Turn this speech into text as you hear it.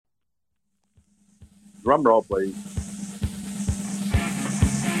Drum roll, please.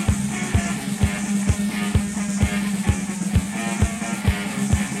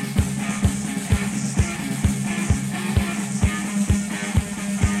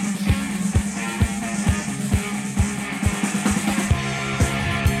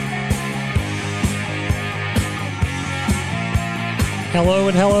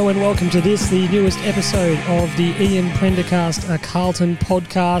 Hello and welcome to this, the newest episode of the Ian Prendercast, a Carlton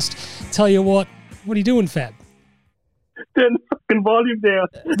podcast. Tell you what are you doing, Fab? Turn the fucking volume down.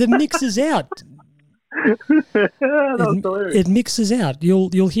 The mix is out. That was hilarious. It mixes out.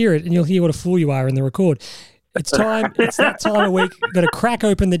 You'll hear it, and you'll hear what a fool you are in the record. It's time. It's that time of week. Got to crack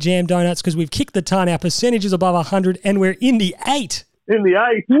open the jam donuts because we've kicked the ton. Our percentage is above 100, and we're in the 8. In the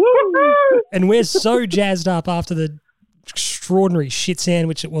 8. Woo! And we're so jazzed up after the extraordinary shit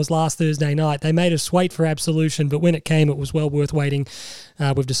sandwich it was last Thursday night. They made us wait for absolution, but when it came, it was well worth waiting.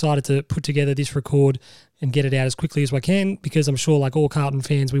 We've decided to put together this record and get it out as quickly as we can because I'm sure, like all Carlton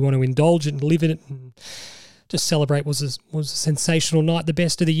fans, we want to indulge it and live in it and just celebrate. Was a sensational night, the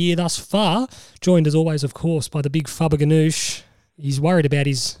best of the year thus far. Joined as always, of course, by the big Fubba Ganoush. He's worried about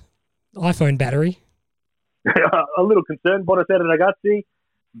his iPhone battery. A little concerned, but I said it, Agazzi.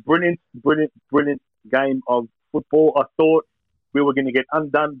 Brilliant game of football. I thought we were going to get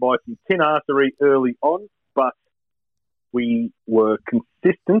undone by some tin arsery early on, but we were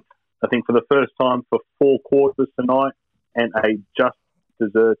consistent, I think, for the first time for 4 quarters tonight, and a just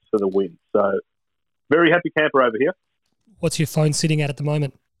desserts for the win. So, very happy camper over here. What's your phone sitting at the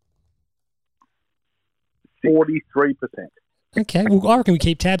moment? 43%. Okay, well, I reckon we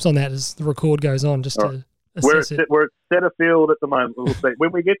keep tabs on that as the record goes on, just to assess it. We're at Setterfield at the moment. We'll see.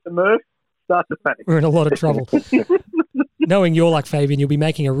 When we get to Murph, start to panic. We're in a lot of trouble. Knowing you're like Fabian, you'll be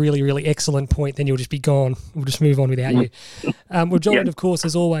making a really, really excellent point, then you'll just be gone. We'll just move on without you. We're joined, of course,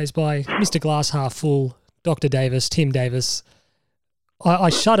 as always, by Mr. Glass Half Full, Dr. Davis, Tim Davis. I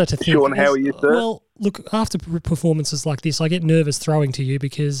shudder to think. Sean, how are you, sir? Well, look, after performances like this, I get nervous throwing to you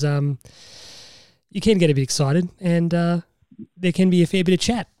because you can get a bit excited and there can be a fair bit of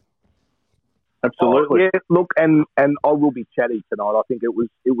chat. Absolutely. Yeah, look, and I will be chatty tonight. I think it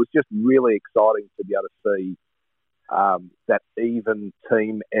was just really exciting to be able to see that even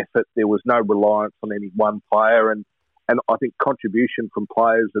team effort. There was no reliance on any one player, and I think contribution from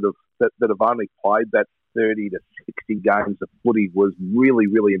players that have only played that 30 to 60 games of footy was really,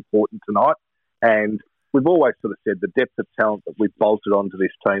 really important tonight. And we've always sort of said the depth of talent that we've bolted onto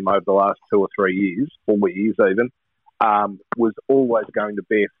this team over the last 2 or 3 years, 4 years even, was always going to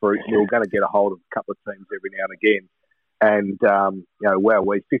bear fruit. We were going to get a hold of a couple of teams every now and again. And,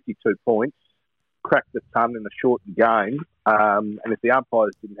 we 52 points, cracked the ton in a shortened game. And if the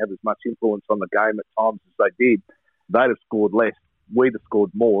umpires didn't have as much influence on the game at times as they did, they'd have scored less. We'd have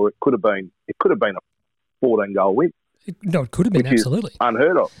scored more. It could have been a 14-goal win. No, it could have been, absolutely.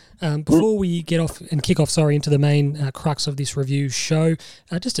 Unheard of. Before we get off and kick off, into the main crux of this review show,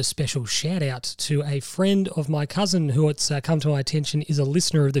 just a special shout out to a friend of my cousin who it's come to my attention is a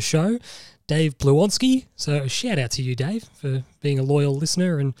listener of the show, Dave Bluonski. So a shout out to you, Dave, for being a loyal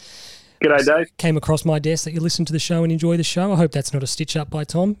listener. And g'day, Dave. Came across my desk that you listen to the show and enjoy the show. I hope that's not a stitch up by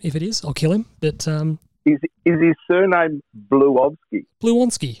Tom. If it is, I'll kill him. But is his surname Bluonski?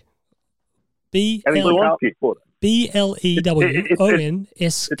 Bluonski. Bluonski. It's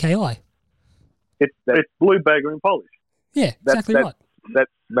blue bagger in Polish. Yeah, exactly right. That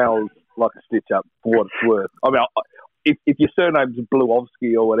smells like a stitch up for what it's worth. I mean, if your surname's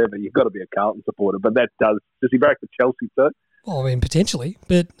Bluovsky or whatever, you've got to be a Carlton supporter. But that does he break for Chelsea too? Oh, I mean, potentially.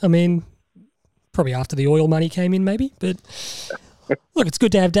 But, I mean, probably after the oil money came in maybe. But, look, it's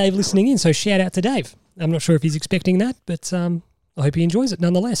good to have Dave listening in, so shout out to Dave. I'm not sure if he's expecting that, but I hope he enjoys it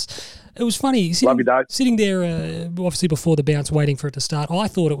nonetheless. It was funny. Sitting there, obviously before the bounce, waiting for it to start, I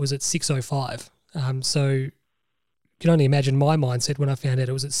thought it was at 6:05. So you can only imagine my mindset when I found out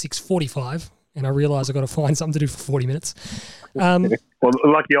it was at 6:45, and I realised I've got to find something to do for 40 minutes. Well,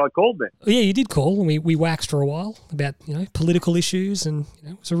 lucky I called then. Yeah, you did call, and we waxed for a while about political issues, and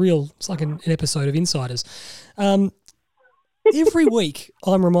it's like an episode of Insiders. Every week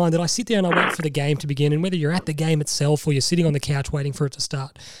I'm reminded, I sit there and I wait for the game to begin, and whether you're at the game itself or you're sitting on the couch waiting for it to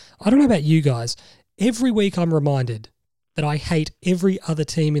start, I don't know about you guys, every week I'm reminded that I hate every other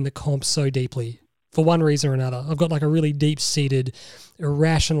team in the comp so deeply for one reason or another. I've got like a really deep-seated,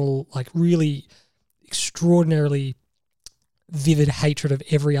 irrational, like really extraordinarily vivid hatred of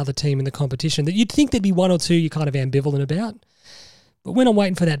every other team in the competition that you'd think there'd be one or two you're kind of ambivalent about. But when I'm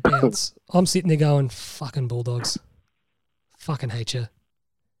waiting for that bounce, I'm sitting there going, fucking Bulldogs. Fucking hate you.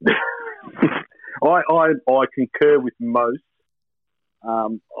 I concur with most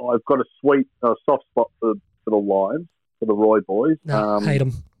I've got a soft spot for the Lions, for the Roy boys. No, hate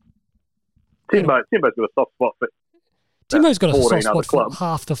them. Timbo's got a soft spot for Timbo's got a soft 14 spot other for clubs.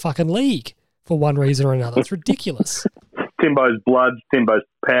 half the fucking league for one reason or another. It's ridiculous. Timbo's Bloods, Timbo's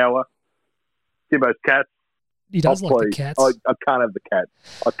Power, Timbo's Cats. He does like the Please, Cats. I can't have the Cats.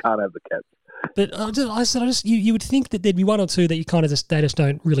 I can't have the Cats. But you would think that there'd be one or two that you kind of they just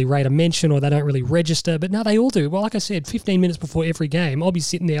don't really rate a mention or they don't really register. But no, they all do. Well, like I said, 15 minutes before every game, I'll be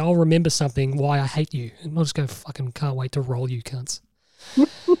sitting there, I'll remember something, why I hate you. And I'll just go, fucking can't wait to roll you cunts.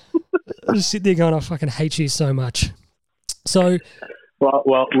 I'll just sit there going, I fucking hate you so much. So,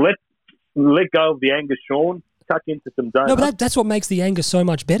 Well, let go of the anger, Sean. Tuck into some donuts. No, but that's what makes the anger so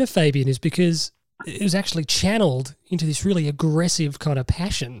much better, Fabian, is because it was actually channeled into this really aggressive kind of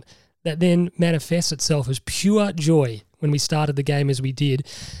passion that then manifests itself as pure joy when we started the game as we did.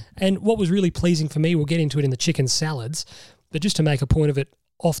 And what was really pleasing for me, we'll get into it in the chicken salads, but just to make a point of it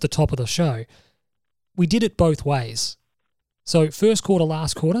off the top of the show, we did it both ways. So first quarter,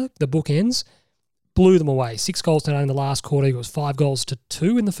 last quarter, the bookends, blew them away. 6 goals to none in the last quarter. It was 5 goals to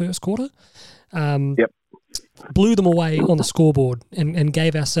 2 in the first quarter. Yep. Blew them away on the scoreboard and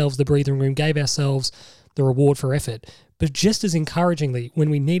gave ourselves the breathing room, gave ourselves the reward for effort. But just as encouragingly, when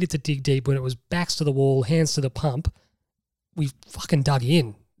we needed to dig deep, when it was backs to the wall, hands to the pump, we fucking dug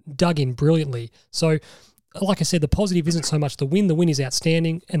in brilliantly. So, like I said, the positive isn't so much the win. The win is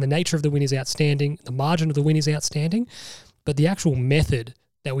outstanding, and the nature of the win is outstanding. The margin of the win is outstanding. But the actual method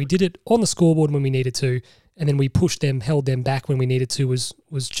that we did it on the scoreboard when we needed to, and then we pushed them, held them back when we needed to, was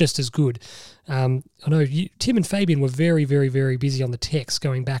just as good. I know Tim and Fabian were very, very, very busy on the text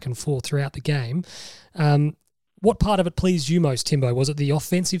going back and forth throughout the game. What part of it pleased you most, Timbo? Was it the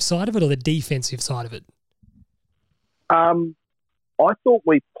offensive side of it or the defensive side of it? I thought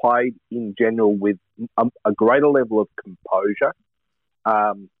we played in general with a greater level of composure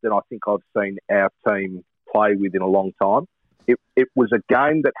than I think I've seen our team play with in a long time. It was a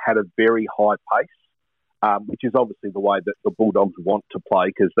game that had a very high pace, which is obviously the way that the Bulldogs want to play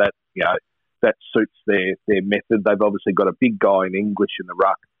because that suits their method. They've obviously got a big guy in English in the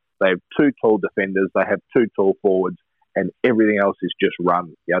ruck. They have 2 tall defenders. They have 2 tall forwards, and everything else is just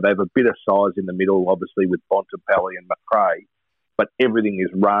run. They have a bit of size in the middle, obviously with Bontempelli and McRae, but everything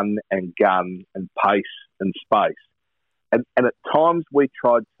is run and gun and pace and space. And at times we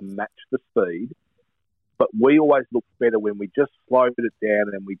tried to match the speed, but we always looked better when we just slowed it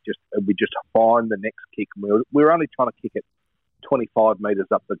down and we just find the next kick. We were only trying to kick it 25 metres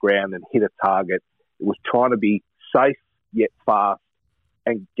up the ground and hit a target. It was trying to be safe yet fast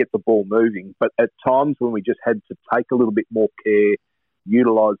and get the ball moving. But at times when we just had to take a little bit more care,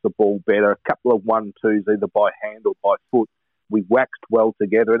 utilise the ball better, a couple of 1-2s either by hand or by foot, we waxed well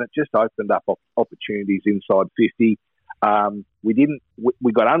together and it just opened up opportunities inside 50.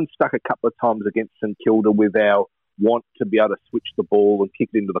 We got unstuck a couple of times against St Kilda with our want to be able to switch the ball and kick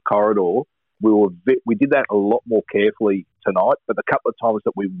it into the corridor. We did that a lot more carefully tonight, but the couple of times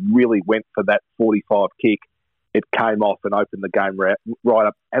that we really went for that 45 kick, it came off and opened the game right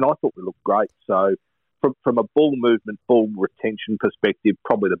up, and I thought we looked great. So from a ball movement, ball retention perspective,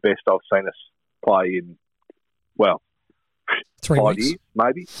 probably the best I've seen us play in, 3 5 weeks. years,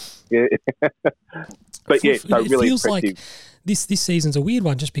 maybe. Yeah. But yeah, so really feels impressive. like this season's a weird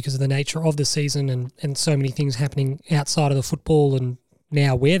one just because of the nature of the season and so many things happening outside of the football and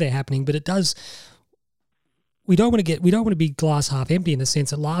now where they're happening. But it does. We don't want to be glass half empty in the sense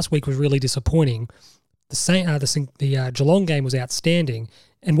that last week was really disappointing. The Geelong game was outstanding,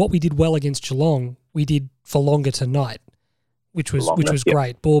 and what we did well against Geelong, we did for longer tonight, which was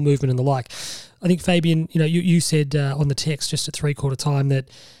great, ball movement and the like. I think Fabian, you said on the text just at 3/4 time that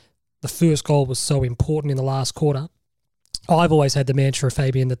the first goal was so important in the last quarter. I've always had the mantra,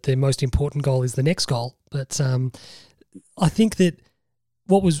 Fabian, that the most important goal is the next goal. But I think that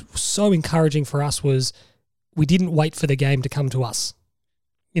what was so encouraging for us was we didn't wait for the game to come to us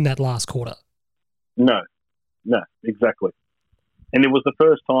in that last quarter. No, exactly. And it was the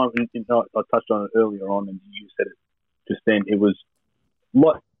first time, and I touched on it earlier on, and you said it just then, it was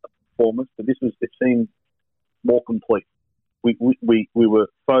like a performance, but it seemed more complete. We were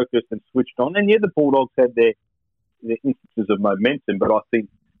focused and switched on. And yeah, the Bulldogs had their instances of momentum, but I think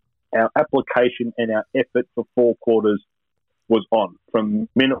our application and our effort for 4 quarters was on from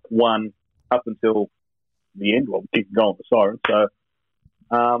minute 1 up until the end. Well, we keep going the siren. So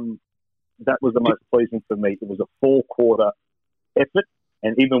that was the most pleasing for me. It was a 4-quarter effort,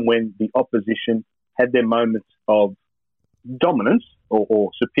 and even when the opposition had their moments of dominance or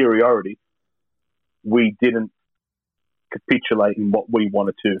superiority, we didn't capitulate in what we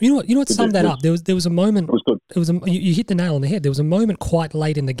wanted to. You know what summed that up? There was a moment. It was good. You hit the nail on the head. There was a moment quite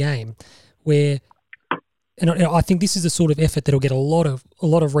late in the game where, and I think this is the sort of effort that'll get a lot of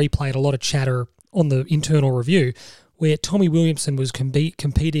replay and a lot of chatter on the internal review, where Tommy Williamson was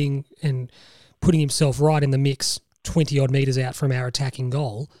competing and putting himself right in the mix 20-odd metres out from our attacking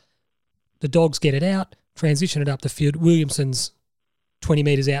goal. The Dogs get it out, transition it up the field. Williamson's 20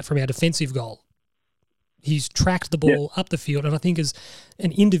 metres out from our defensive goal. He's tracked the ball up the field, and I think as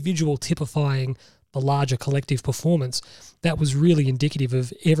an individual typifying the larger collective performance, that was really indicative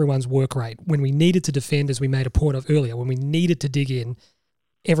of everyone's work rate. When we needed to defend, as we made a point of earlier, when we needed to dig in,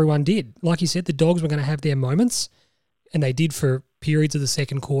 everyone did. Like you said, the Dogs were going to have their moments, and they did for periods of the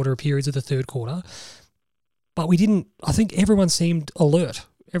second quarter, periods of the third quarter. But we didn't. I think everyone seemed alert.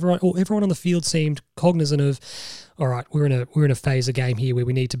 Everyone on the field seemed cognizant of, all right, we're in a phase of game here where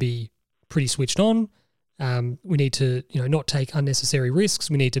we need to be pretty switched on. We need to, not take unnecessary risks.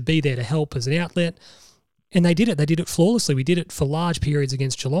 We need to be there to help as an outlet. And they did it. They did it flawlessly. We did it for large periods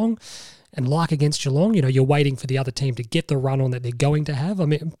against Geelong. And like against Geelong, you're waiting for the other team to get the run on that they're going to have. I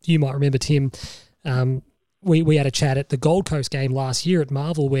mean, you might remember, Tim, we had a chat at the Gold Coast game last year at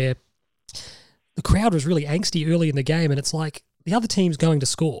Marvel where the crowd was really angsty early in the game, and it's like the other team's going to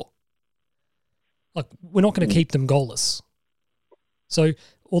score. Like, we're not going to keep them goalless. So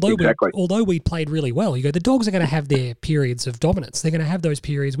although we played really well, the Dogs are going to have their periods of dominance. They're going to have those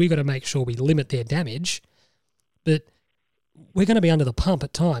periods. We've got to make sure we limit their damage, but we're going to be under the pump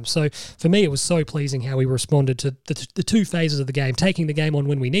at times. So for me, it was so pleasing how we responded to the two phases of the game, taking the game on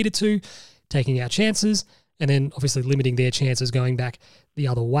when we needed to, taking our chances, and then obviously limiting their chances going back the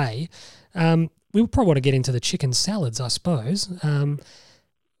other way. We probably want to get into the chicken salads, I suppose.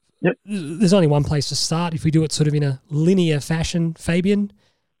 Yep. There's only one place to start if we do it sort of in a linear fashion, Fabian.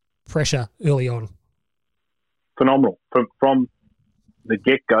 Pressure early on. Phenomenal from the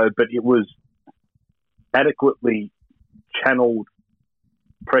get-go, but it was adequately channeled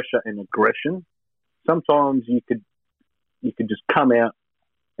pressure and aggression. Sometimes you could just come out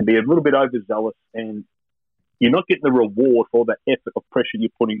and be a little bit overzealous, and you're not getting the reward for that effort of pressure you're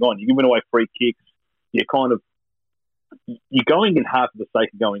putting on. You're giving away free kicks. You're going in hard for the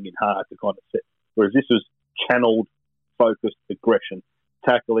sake of going in hard to kind of set. Whereas this was channeled, focused aggression,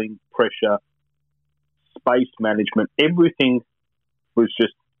 tackling, pressure, space management. Everything was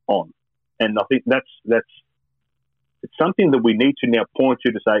just on, and I think that's it's something that we need to now point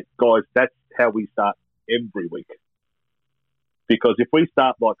to say, guys, that's how we start every week. Because if we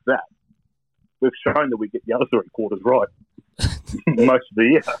start like that, we've shown that we get the other three quarters right most of the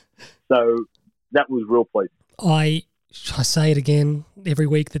year. So that was real pleasing. I say it again every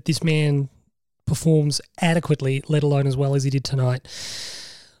week that this man performs adequately, let alone as well as he did tonight.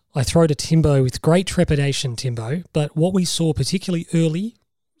 I throw to Timbo with great trepidation, Timbo, but what we saw particularly early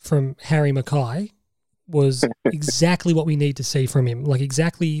from Harry Mackay was exactly what we need to see from him, like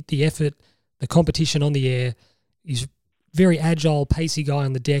exactly the effort, the competition on the air. He's very agile, pacey guy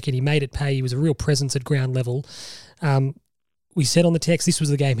on the deck, and he made it pay. He was a real presence at ground level. We said on the text this was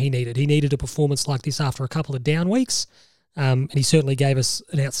the game he needed. He needed a performance like this after a couple of down weeks, and he certainly gave us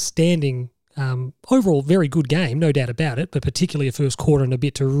an outstanding, overall very good game, no doubt about it, but particularly a first quarter and a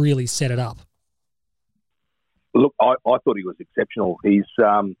bit to really set it up. Look, I thought he was exceptional. He's,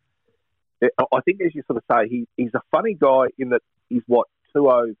 I think as you sort of say, he's a funny guy in that he's,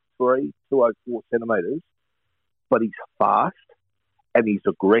 203, 204 centimetres, but he's fast and he's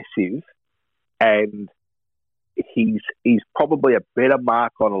aggressive, and he's probably a better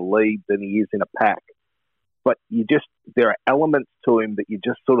mark on a lead than he is in a pack. But there are elements to him that you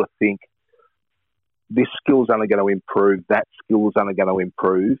just sort of think, this skill's only going to improve, that skill's only going to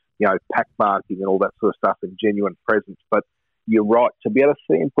improve, pack marking and all that sort of stuff, and genuine presence. But you're right, to be able to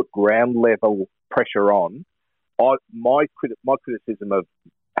see him put ground level pressure on, my criticism of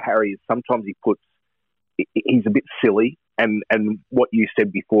Harry is sometimes he's a bit silly, and what you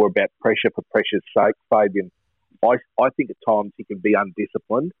said before about pressure for pressure's sake, Fabian, I think at times he can be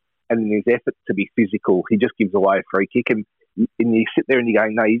undisciplined, and in his effort to be physical, he just gives away a free kick, and you sit there and you go,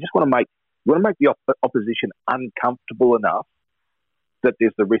 no, you just want to make the opposition uncomfortable enough that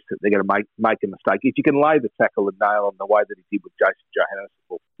there's the risk that they're going to make a mistake. If you can lay the tackle and nail on the way that he did with Jason Johannes,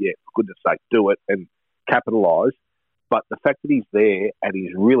 well, yeah, for goodness sake, do it and capitalise. But the fact that he's there and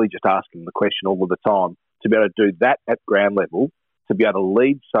he's really just asking the question all of the time, to be able to do that at ground level, to be able to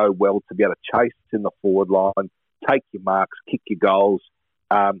lead so well, to be able to chase in the forward line, take your marks, kick your goals.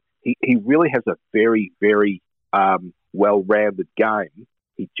 He really has a very, very well-rounded game.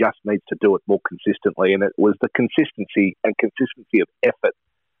 He just needs to do it more consistently, and it was the consistency of effort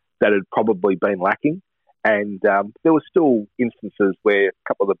that had probably been lacking. And there were still instances where a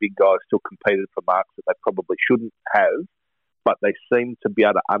couple of the big guys still competed for marks that they probably shouldn't have, but they seemed to be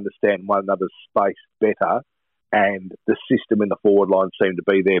able to understand one another's space better, and the system in the forward line seemed to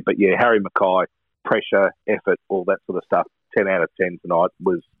be there. But yeah, Harry Mackay, pressure, effort, all that sort of stuff, 10 out of 10 tonight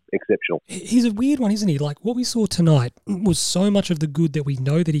was exceptional. He's a weird one, isn't he? Like, what we saw tonight was so much of the good that we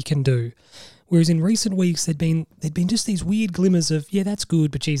know that he can do. Whereas in recent weeks, there'd been just these weird glimmers of, yeah, that's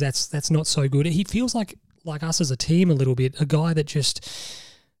good, but geez, that's not so good. He feels like us as a team a little bit, a guy that just,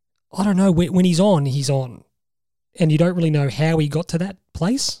 I don't know, when he's on, he's on. And you don't really know how he got to that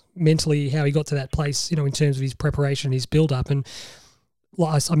place, mentally, how he got to that place, you know, in terms of his preparation, his build-up. And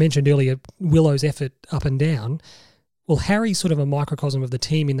like I mentioned earlier, Willow's effort up and down. Well, Harry's sort of a microcosm of the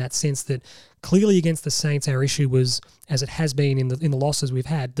team in that sense that clearly against the Saints, our issue was, as it has been in the losses we've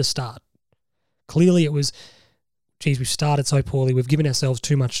had, the start. Clearly it was, geez, we've started so poorly. We've given ourselves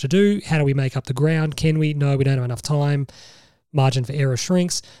too much to do. How do we make up the ground? Can we? No, we don't have enough time. Margin for error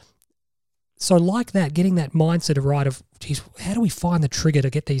shrinks. So like that, getting that mindset of right of, geez, how do we find the trigger to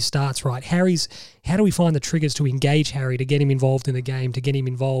get these starts right? How do we find the triggers to engage Harry, to get him involved in the game, to get him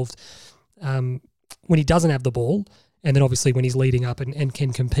involved when he doesn't have the ball, and then obviously when he's leading up and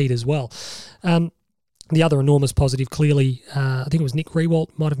can compete as well. The other enormous positive, clearly, I think it was Nick Rewalt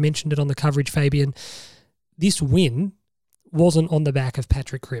might have mentioned it on the coverage, Fabian. This win wasn't on the back of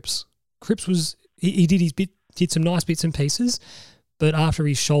Patrick Cripps. Cripps was he did some nice bits and pieces, but after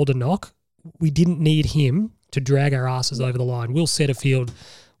his shoulder knock, we didn't need him to drag our asses over the line. Will Setterfield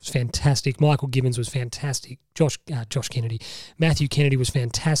was fantastic. Michael Gibbons was fantastic. Josh Kennedy, Matthew Kennedy was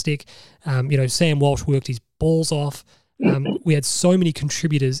fantastic. Sam Walsh worked his balls off. We had so many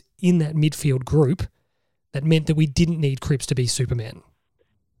contributors in that midfield group that meant that we didn't need Cripps to be Superman.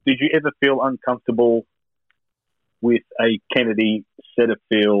 Did you ever feel uncomfortable with a Kennedy,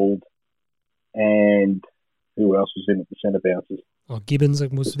 Setterfield, and who else was in at the centre bounces? Oh, Gibbons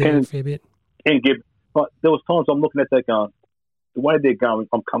was there a fair bit. And Gibbons. But there was times I'm looking at that going, the way they're going,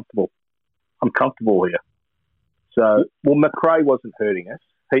 I'm comfortable. I'm comfortable here. So, well, McRae wasn't hurting us.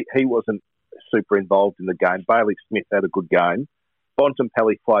 He wasn't super involved in the game. Bailey Smith had a good game.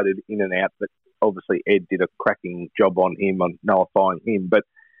 Bontempelli floated in and out, but obviously Ed did a cracking job on him, on nullifying him. But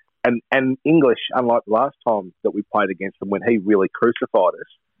and English, unlike the last time that we played against them when he really crucified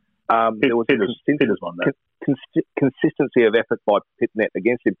us, there was consistency of effort by Pitnet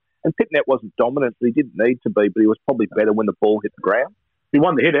against him. And Pitnet wasn't dominant. He didn't need to be, but he was probably better when the ball hit the ground. He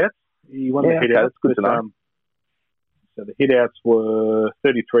won the hit-outs. That's good to know. So the hit-outs were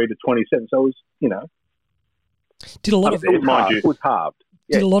 33 to 27. So it was, Did a lot of it was halved.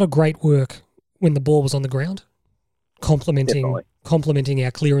 Did a lot of great work when the ball was on the ground, complementing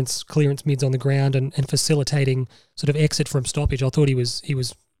our clearance mids on the ground and facilitating sort of exit from stoppage. I thought he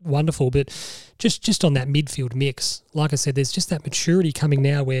was wonderful, but just on that midfield mix, like I said, there's just that maturity coming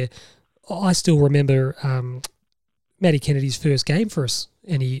now where I still remember Matty Kennedy's first game for us,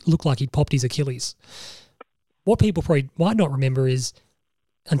 and he looked like he'd popped his Achilles. What people probably might not remember is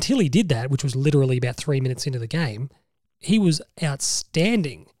until he did that, which was literally about 3 minutes into the game, he was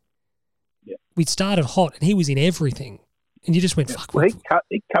outstanding. Yeah. We'd started hot, and he was in everything. And you just went, fuck. Well,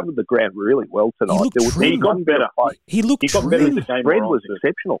 he covered the ground really well tonight. He got better. He looked got better as the game Fred was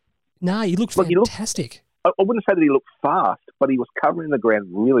exceptional. No, he looked fantastic. I wouldn't say that he looked fast, but he was covering the ground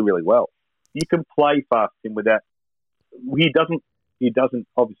really, really well. You can play fast in with that. He doesn't,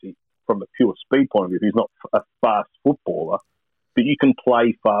 obviously, from a pure speed point of view, he's not a fast footballer, but you can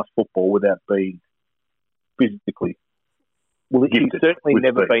play fast football without being physically. Well, he's certainly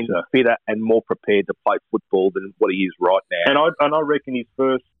never been fitter and more prepared to play football than what he is right now. And I reckon he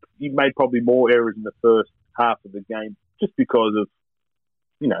made probably more errors in the first half of the game just because of,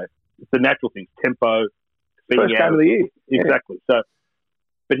 the natural things, tempo, first game of the year. Exactly. Yeah. So,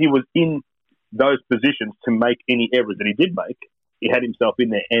 but he was in those positions to make any errors that he did make. He had himself in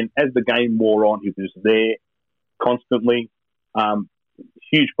there. And as the game wore on, he was there constantly.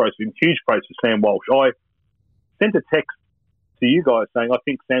 Huge praise for Sam Walsh. I sent a text to you guys saying I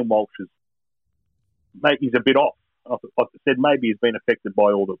think Sam Walsh he's a bit off. I said maybe he's been affected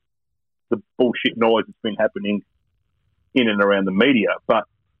by all the bullshit noise that's been happening in and around the media. But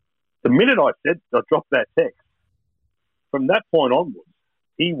the minute I dropped that text, from that point onwards,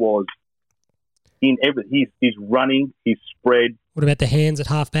 he was in everything. He's running, he's spread. What about the hands at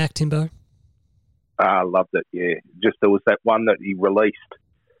half back, Timbo? I loved it, yeah. Just there was that one that he released.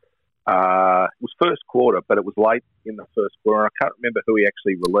 It was first quarter, but it was late in the first quarter. I can't remember who he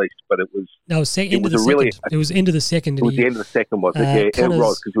actually released, but it was... No, it was end of the second. It was end of the second. It was the end of the second, wasn't it? Yeah, it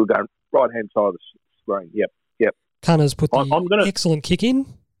was, because we were going right-hand side of the screen. Yep. Cunners put the excellent kick in.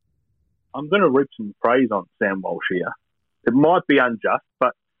 I'm going to reap some praise on Sam Walsh here. It might be unjust,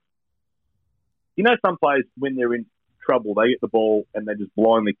 but you know some players, when they're in trouble, they get the ball and they just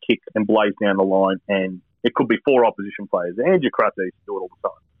blindly kick and blaze down the line, and it could be 4 opposition players. Andrew Crutcher used to do it all the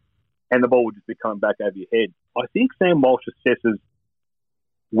time. And the ball would just be coming back over your head. I think Sam Walsh assesses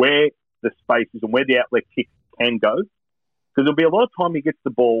where the space is and where the outlet kick can go. Because there'll be a lot of time he gets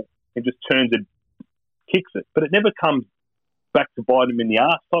the ball and just turns and kicks it. But it never comes back to bite him in the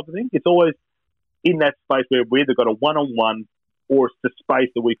arse type of thing. It's always in that space where we've either got a one-on-one or it's the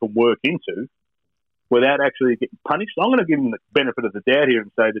space that we can work into without actually getting punished. So I'm going to give him the benefit of the doubt here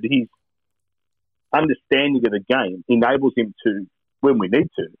and say that his understanding of the game enables him to, when we need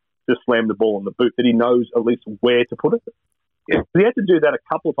to slam the ball in the boot, that he knows at least where to put it. Yeah. He had to do that a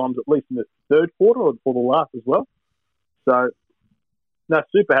couple of times, at least in the third quarter or the last as well. So, no,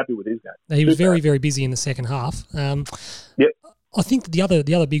 super happy with his game. He was very, very busy in the second half. Yep. I think the other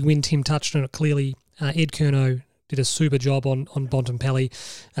big win, Tim touched on it clearly. Ed Curnow did a super job on Bontempelli,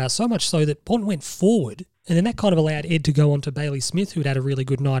 so much so that Bont went forward, and then that kind of allowed Ed to go on to Bailey Smith, who had a really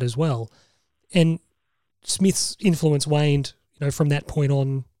good night as well. And Smith's influence waned, from that point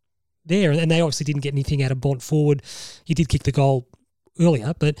on there, and they obviously didn't get anything out of Bont forward. He did kick the goal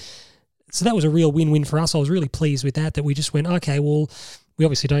earlier, but so that was a real win-win for us. I was really pleased with that we just went, okay, well, we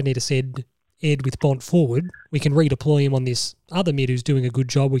obviously don't need to send Ed with Bont forward. We can redeploy him on this other mid who's doing a good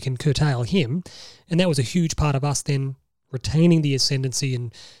job. We can curtail him, and that was a huge part of us then retaining the ascendancy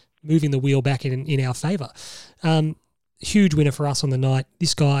and moving the wheel back in our favour. Huge winner for us on the night.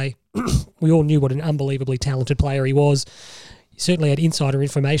 This guy, we all knew what an unbelievably talented player he was. He certainly had insider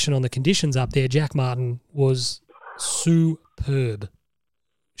information on the conditions up there. Jack Martin was superb.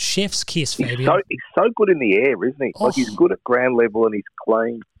 Chef's kiss, Fabian. He's so good in the air, isn't he? Like, he's good at ground level and he's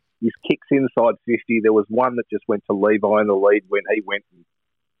clean. His kicks inside 50. There was one that just went to Levi in the lead when he went and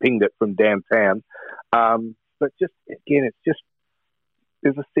pinged it from downtown. But just, again, it's just,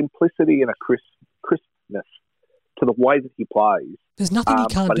 there's a simplicity and a crispness to the way that he plays. There's nothing he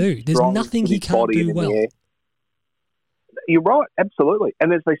can't do. There's nothing he can't do well. You're right, absolutely.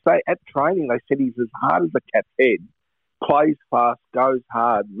 And as they say, at training, they said he's as hard as a cat's head, plays fast, goes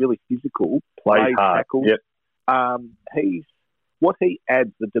hard, really physical, plays tackles. Yep. What he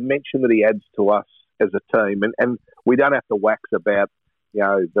adds, the dimension that he adds to us as a team, and we don't have to wax about,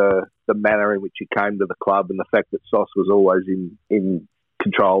 the manner in which he came to the club and the fact that Sauce was always in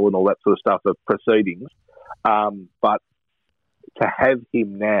control and all that sort of stuff of proceedings. But to have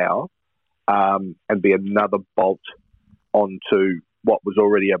him now and be another bolt onto what was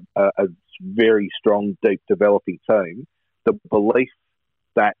already a very strong, deep developing team, the belief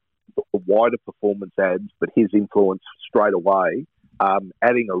that the wider performance adds, but his influence straight away,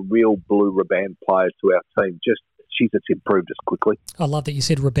 adding a real blue riband player to our team, it's improved us quickly. I love that you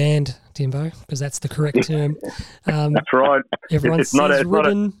said riband, Timbo, because that's the correct term. That's right. Everyone says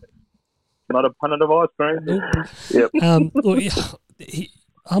ribbon. Not a pun of ice cream. Yep. Look,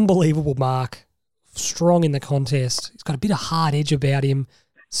 unbelievable mark. Strong in the contest. He's got a bit of hard edge about him.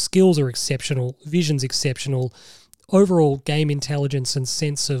 Skills are exceptional. Vision's exceptional. Overall game intelligence and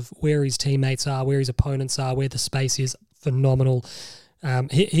sense of where his teammates are, where his opponents are, where the space is, phenomenal.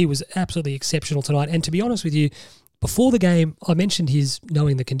 He was absolutely exceptional tonight. And to be honest with you, before the game, I mentioned his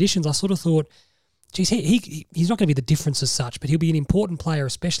knowing the conditions. I sort of thought, geez, he's not going to be the difference as such, but he'll be an important player,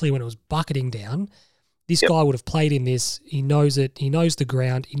 especially when it was bucketing down. This guy would have played in this. He knows it. He knows the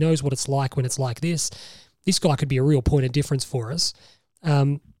ground. He knows what it's like when it's like this. This guy could be a real point of difference for us.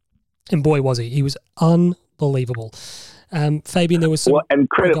 And boy, was he. He was unbelievable. Fabian, there was some... Well, and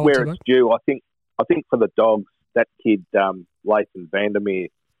credit where it's due. I think for the Dogs, that kid, Lathan Vandermeer,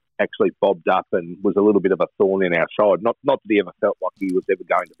 actually bobbed up and was a little bit of a thorn in our side. Not that he ever felt like he was ever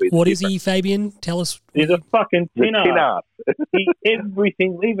going to be. What is he, Fabian? Tell us. He's a fucking tin ass.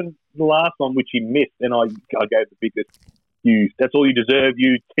 Everything, even the last one which he missed, and I gave the biggest, that's all you deserve,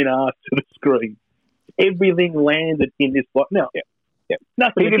 you tin ass, to the screen. Everything landed in this block. Now,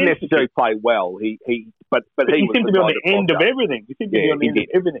 nothing. He didn't necessarily play well. But he seemed to be on the end of everything. He seemed to be on the end of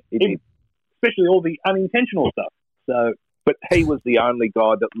everything. He did. Especially all the unintentional stuff. So. But he was the only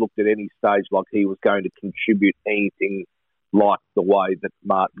guy that looked at any stage like he was going to contribute anything like the way that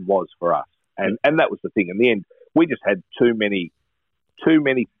Martin was for us. And that was the thing. In the end, we just had too many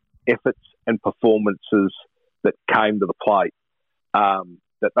efforts and performances that came to the plate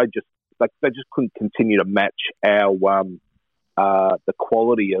that they just couldn't continue to match our the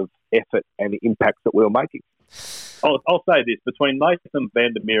quality of effort and impacts that we were making. I'll say this. Between Nathan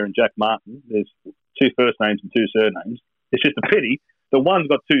Vandermeer and Jack Martin, there's 2 first names and 2 surnames. It's just a pity. The one's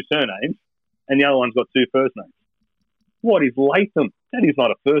got 2 surnames and the other one's got 2 first names. What is Latham? That is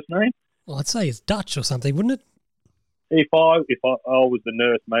not a first name. Well, I'd say it's Dutch or something, wouldn't it? If I was the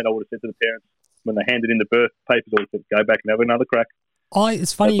nurse, mate, I would have said to the parents when they handed in the birth papers, I would have said, go back and have another crack.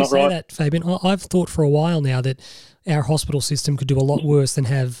 It's funny you That's not say right. that, Fabian. I've thought for a while now that our hospital system could do a lot worse than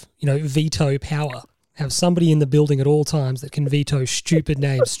have, veto power. Have somebody in the building at all times that can veto stupid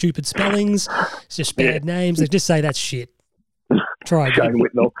names, stupid spellings, it's just bad names. They just say that's shit. Try again. Shane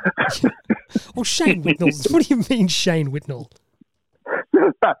Whitnell. Well, Shane Whitnell. What do you mean, Shane Whitnell?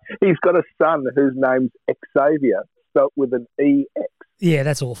 He's got a son whose name's Xavier, spelt with an EX. Yeah,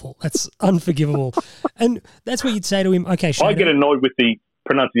 that's awful. That's unforgivable. And that's what you'd say to him. Okay, Shane. I get annoyed with the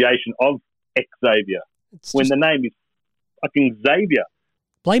pronunciation of Xavier when the name is fucking Xavier.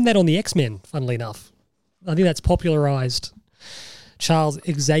 Blame that on the X-Men, funnily enough. I think that's popularised Charles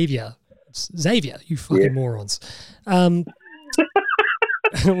Xavier. It's Xavier, you fucking morons.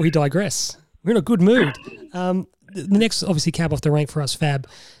 We digress. We're in a good mood. The next, obviously, cab off the rank for us, Fab.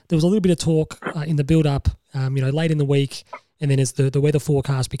 There was a little bit of talk in the build-up, late in the week, and then as the weather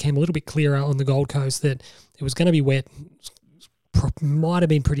forecast became a little bit clearer on the Gold Coast, that it was going to be wet. Might have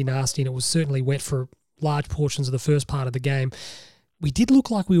been pretty nasty, and it was certainly wet for large portions of the first part of the game. We did look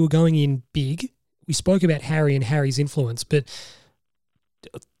like we were going in big. We spoke about Harry and Harry's influence, but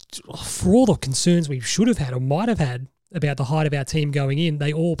for all the concerns we should have had or might have had about the height of our team going in,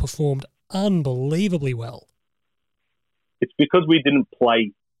 they all performed unbelievably well. It's because we didn't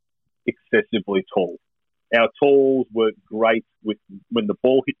play excessively tall. Our talls were great when the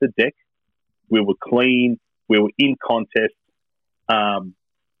ball hit the deck. We were clean. We were in contest. And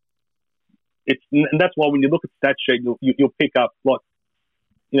that's why when you look at stat sheet, you'll pick up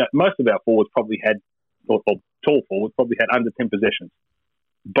most of our forwards probably had, or tall forwards probably had under 10 possessions,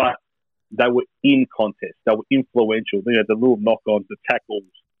 but they were in contest. They were influential. The little knock-ons, the tackles,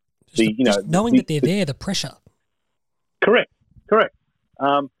 just knowing that they're there, the pressure. Correct.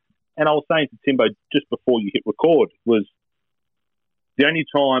 And I was saying to Timbo just before you hit record was the only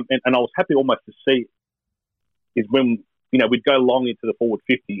time, and I was happy almost to see it, is when we'd go long into the forward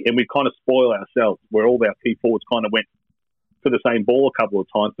 50 and we'd kind of spoil ourselves where all our key forwards kind of went for the same ball a couple of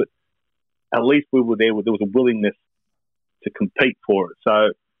times, but at least we were there. There was a willingness to compete for it.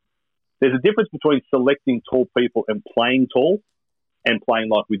 So there's a difference between selecting tall people and playing tall and playing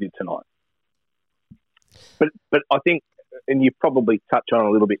like we did tonight. But I think, and you probably touched on a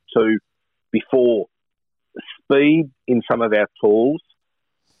little bit too before, speed in some of our tools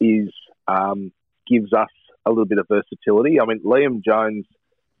gives us a little bit of versatility. I mean, Liam Jones'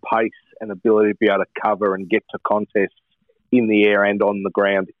 pace and ability to be able to cover and get to contests in the air and on the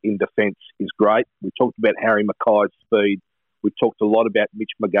ground in defence is great. We talked about Harry Mackay's speed. We talked a lot about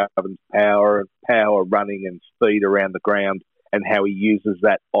Mitch McGovern's power running and speed around the ground and how he uses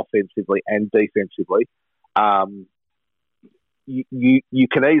that offensively and defensively. You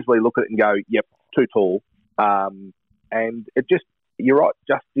can easily look at it and go, yep, too tall. And it just, you're right,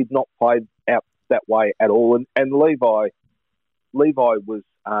 just did not play out that way at all. And Levi was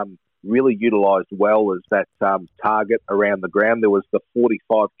really utilised well as that target around the ground. There was the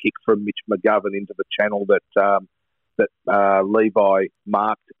 45 kick from Mitch McGovern into the channel that Levi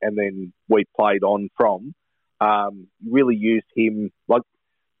marked and then we played on from. Really used him,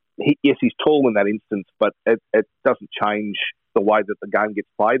 yes, he's tall in that instance, but it doesn't change the way that the game gets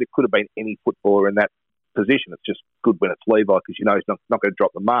played. It could have been any footballer in that position. It's just good when it's Levi because he's not going to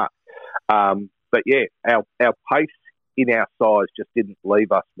drop the mark. But yeah, our pace in our size just didn't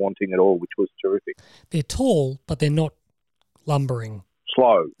leave us wanting at all, which was terrific. They're tall, but they're not lumbering.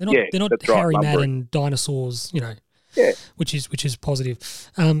 Slow. They're not Harry right, Madden dinosaurs, Yeah. which is positive.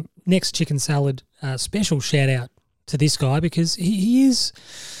 Next, chicken salad. Special shout out to this guy because he is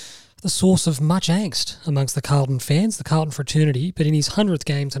the source of much angst amongst the Carlton fans, the Carlton fraternity. But in his 100th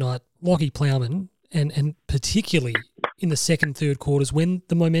game tonight, Lockie Plowman, and particularly in the second, third quarters when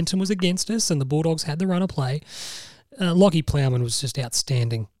the momentum was against us and the Bulldogs had the run of play, Lockie Plowman was just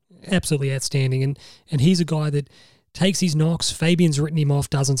outstanding, absolutely outstanding. And he's a guy that takes his knocks. Fabian's written him off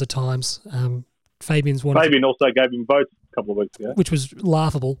dozens of times. Fabian also gave him votes a couple of weeks ago, which was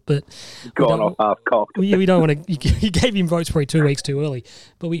laughable. But gone off half cocked. We don't want to. You gave him votes probably 2 weeks too early,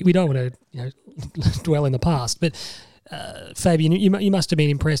 but we don't want to dwell in the past. But Fabian, you must have been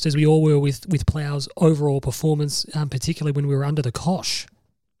impressed, as we all were, with Plow's overall performance, particularly when we were under the cosh.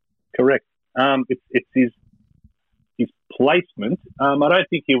 Correct. It's his placement. I don't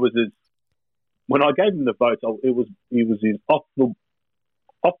think he was as. When I gave him the votes, it was his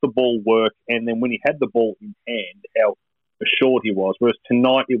off the ball work, and then when he had the ball in hand, how assured he was. Whereas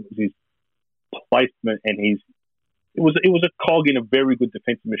tonight, it was his placement and it was a cog in a very good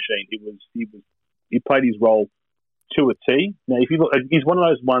defensive machine. He played his role to a T. Now, if you look, he's one of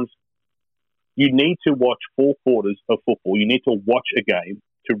those ones you need to watch 4 quarters of football. You need to watch a game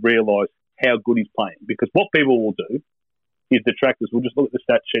to realise how good he's playing. Because what people will do is detractors will just look at the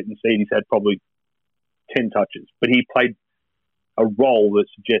stat sheet and see he's had probably 10 touches. But he played a role that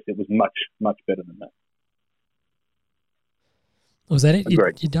suggests it was much, much better than that. Was that it?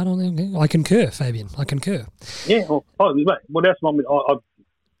 Agreed. You done on that? I concur, Fabian. I concur. Yeah, well that's not me.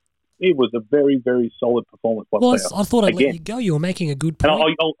 It was a very, very solid performance by player. I thought I'd let you go. You were making a good point.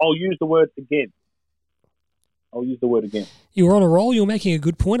 And I'll use the word again. You were on a roll. You were making a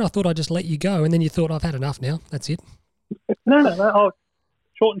good point. I thought I'd just let you go, and then you thought, I've had enough now. That's it. No.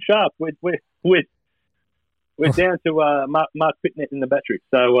 Short and sharp. We're down to Mark Pitnet in the battery.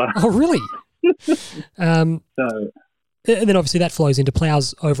 So. Oh, really? And then obviously that flows into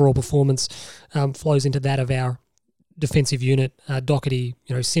Plow's overall performance, flows into that of our defensive unit. Doherty,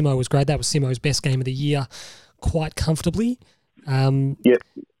 Simo was great. That was Simo's best game of the year, quite comfortably.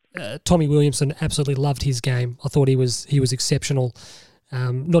 Tommy Williamson, absolutely loved his game. I thought he was exceptional,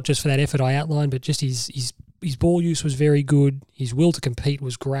 not just for that effort I outlined, but just his ball use was very good. His will to compete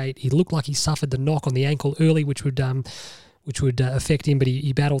was great. He looked like he suffered the knock on the ankle early, which would affect him, but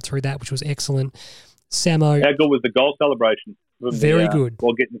he battled through that, which was excellent. Samo. How good was the goal celebration? Very good.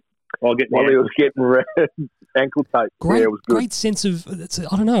 While he was getting red ankle tape. Great, it was good. Great sense of,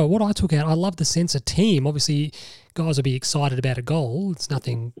 I don't know, what I took out, I love the sense of team. Obviously, guys will be excited about a goal. It's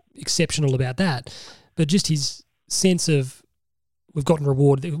nothing exceptional about that. But just his sense of, we've gotten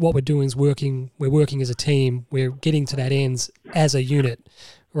rewarded, what we're doing is working, we're working as a team, we're getting to that ends as a unit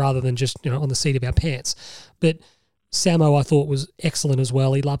rather than just on the seat of our pants. But Samo, I thought, was excellent as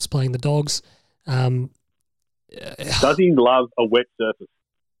well. He loves playing the Dogs. Does he love a wet surface?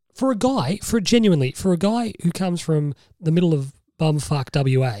 For a guy who comes from the middle of bumfuck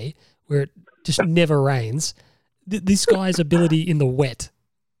WA, where it just never rains, this guy's ability in the wet,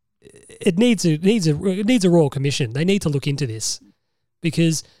 it needs a royal commission. They need to look into this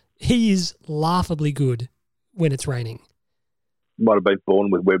because he is laughably good when it's raining. Might have been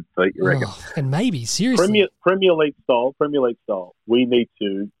born with web feet, you reckon? And maybe seriously, Premier League style. We need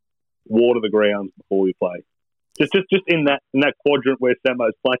to water the grounds before we play. Just in that quadrant where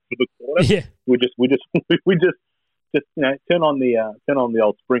Samo's playing for the quarter. Yeah. We just turn on the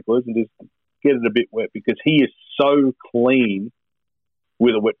old sprinklers and just get it a bit wet because he is so clean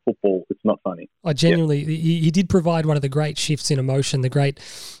with a wet football. It's not funny. I genuinely, he did provide one of the great shifts in emotion. The great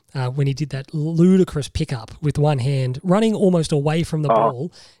when he did that ludicrous pickup with one hand, running almost away from the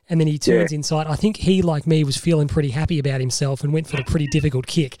ball, and then he turns inside. I think he, like me, was feeling pretty happy about himself and went for the pretty difficult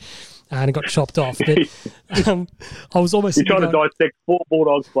kick. And it got chopped off. But I was almost... You're trying to dissect 4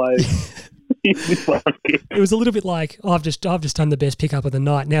 Bulldogs players. It was a little bit like, I've just done the best pickup of the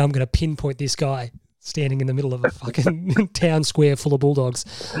night. Now I'm going to pinpoint this guy standing in the middle of a fucking town square full of Bulldogs.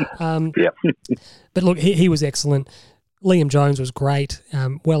 But look, he was excellent. Liam Jones was great.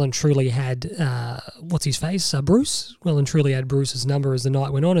 Well and truly had, what's his face? Bruce? Well and truly had Bruce's number as the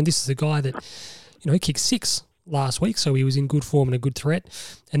night went on. And this is a guy that, kicked 6 last week, so he was in good form and a good threat.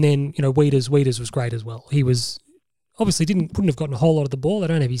 And then, Weeders was great as well. He was obviously wouldn't have gotten a whole lot of the ball. I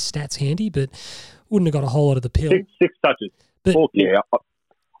don't have his stats handy, but wouldn't have got a whole lot of the pill. 6 touches. But,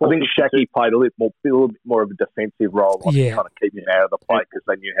 I think Shaki played a little bit more of a defensive role, trying to keep him out of the play because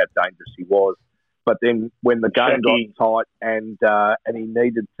they knew how dangerous he was. But then when the game got tight and he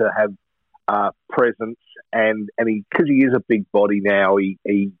needed to have presence and because he is a big body now,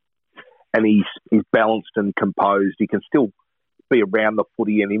 he's balanced and composed. He can still be around the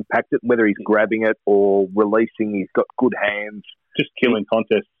footy and impact it, whether he's grabbing it or releasing. He's got good hands. Just killing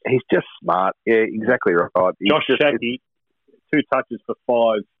contests. He's just smart. Yeah, exactly right. Josh Shaki, 2 touches for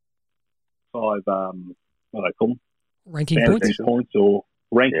 5 what do they call them? Ranking points or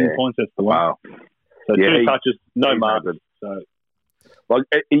ranking points. That's the one. Wow. So 2 touches, no marks. So,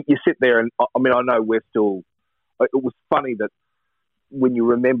 you sit there and I know we're still. It was funny that when you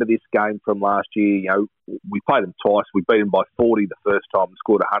remember this game from last year, we played them twice. We beat them by 40 the first time and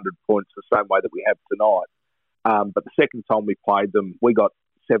scored 100 points the same way that we have tonight. But the second time we played them, we got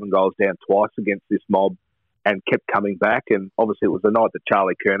 7 goals down twice against this mob and kept coming back. And obviously it was the night that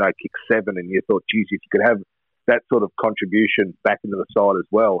Charlie Curnow kicked 7 and you thought, geez, if you could have that sort of contribution back into the side as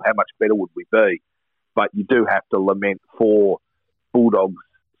well, how much better would we be? But you do have to lament for Bulldogs'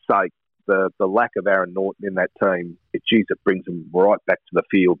 sake the lack of Aaron Norton in that team. It brings them right back to the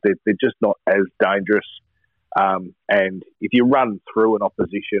field. They're just not as dangerous. And if you run through an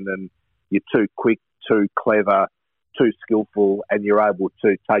opposition and you're too quick, too clever, too skillful, and you're able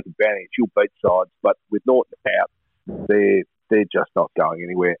to take advantage, you'll beat sides. But with Norton out, they're just not going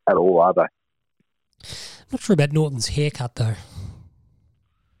anywhere at all, are they? Not sure about Norton's haircut though.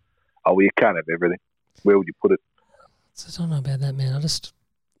 Oh, well, you can't have everything. Where would you put it? So I don't know about that, man.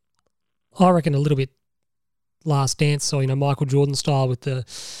 I reckon a little bit Last Dance, or Michael Jordan style, with the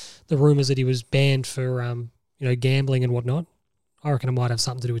rumours that he was banned for gambling and whatnot. I reckon it might have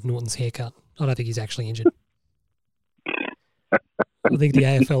something to do with Norton's haircut. I don't think he's actually injured. I think the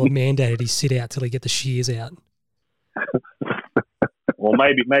AFL have mandated he sit out till he get the shears out. Well,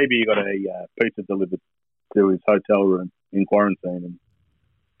 maybe he got a pizza delivered to his hotel room in quarantine, and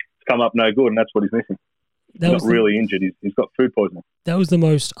it's come up no good, and that's what he's missing. He's not really injured. He's got food poisoning. That was the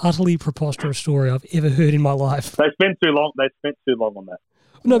most utterly preposterous story I've ever heard in my life. They spent too long on that.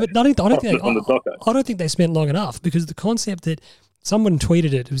 No, but I don't think they spent long enough, because the concept that someone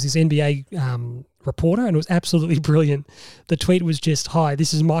tweeted it was this NBA reporter, and it was absolutely brilliant. The tweet was just, "Hi,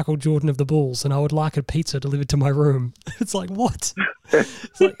 this is Michael Jordan of the Bulls, and I would like a pizza delivered to my room." It's like, what?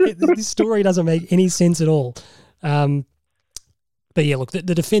 It's like, this story doesn't make any sense at all. But yeah, look, the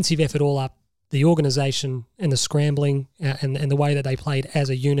defensive effort all up, the organisation and the scrambling and the way that they played as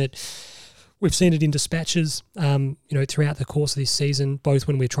a unit. We've seen it in dispatches, throughout the course of this season, both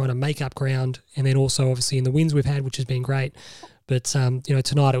when we're trying to make up ground and then also obviously in the wins we've had, which has been great. But,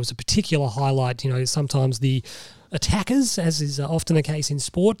 tonight it was a particular highlight. Sometimes the attackers, as is often the case in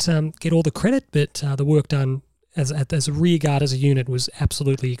sport, get all the credit, but the work done as a rear guard, as a unit, was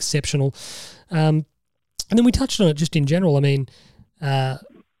absolutely exceptional. And then we touched on it just in general. I mean, a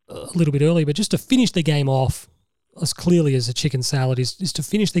little bit earlier, but just to finish the game off as clearly as a chicken salad is to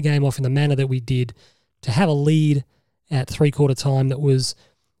finish the game off in the manner that we did, to have a lead at three-quarter time that was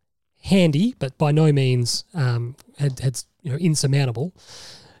handy, but by no means had insurmountable,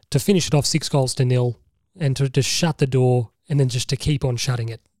 to finish it off 6-0, and to just shut the door and then just to keep on shutting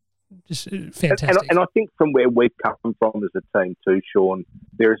it. Just fantastic. And I think from where we've come from as a team too, Sean,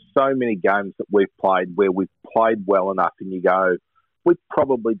 there are so many games that we've played where we've played well enough and you go, we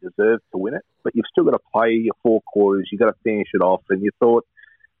probably deserve to win it, but you've still got to play your four quarters, you've got to finish it off, and you thought,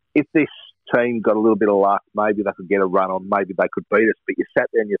 if this team got a little bit of luck, maybe they could get a run on, maybe they could beat us, but you sat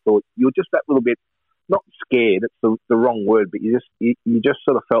there and you thought, you were just that little bit, not scared, it's the wrong word, but you just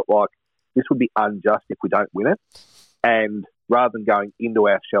sort of felt like this would be unjust if we don't win it. And rather than going into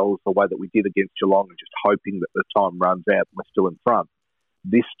our shells the way that we did against Geelong and just hoping that the time runs out and we're still in front,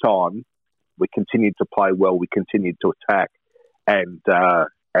 this time we continued to play well, we continued to attack and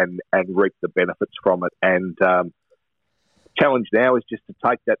reap the benefits from it. And challenge now is just to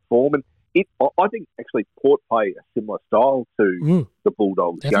take that form. And I think actually Port play a similar style to the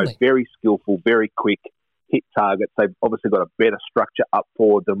Bulldogs. Definitely. Very skillful, very quick, hit targets. They've obviously got a better structure up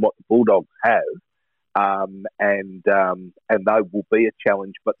forward than what the Bulldogs have. And they will be a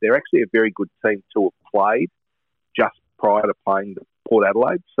challenge, but they're actually a very good team to have played just prior to playing the Port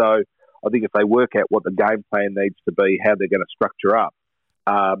Adelaide. So I think if they work out what the game plan needs to be, how they're going to structure up,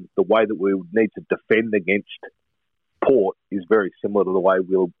 the way that we would need to defend against Port is very similar to the way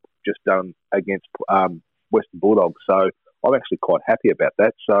we've just done against Western Bulldogs. So I'm actually quite happy about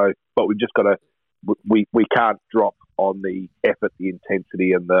that. So, but we've just got to, we can't drop on the effort, the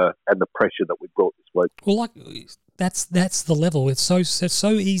intensity, and the pressure that we brought this week. Well, that's the level. It's so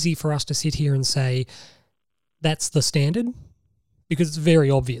easy for us to sit here and say that's the standard, because it's very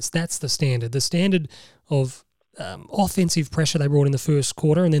obvious. That's the standard. The standard of offensive pressure they brought in the first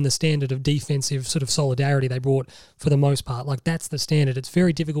quarter, and then the standard of defensive sort of solidarity they brought for the most part. That's the standard. It's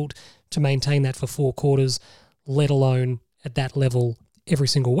very difficult to maintain that for 4 quarters, let alone at that level every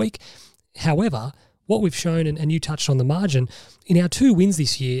single week. However, what we've shown, and you touched on the margin, in our 2 wins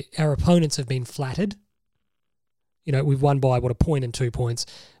this year, our opponents have been flattered. We've won by, a point and 2 points,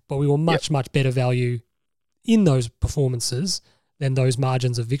 but we were much better value in those performances than those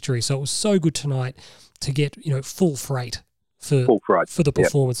margins of victory. So it was so good tonight to get, full freight for the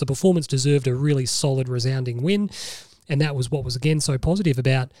performance. The performance deserved a really solid, resounding win, and that was what was, again, so positive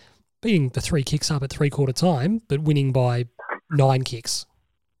about beating the 3 kicks up at three-quarter time, but winning by 9 kicks.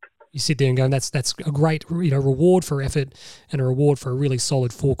 You sit there and go, that's a great reward for effort and a reward for a really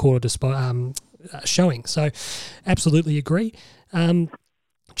solid 4-quarter showing. So absolutely agree.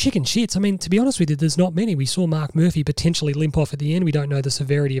 Chicken shits. I mean, to be honest with you, there's not many. We saw Mark Murphy potentially limp off at the end. We don't know the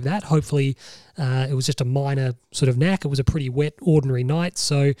severity of that. Hopefully it was just a minor sort of knack. It was a pretty wet, ordinary night.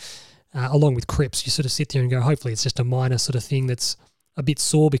 So along with Cripps, you sort of sit there and go, hopefully it's just a minor sort of thing that's a bit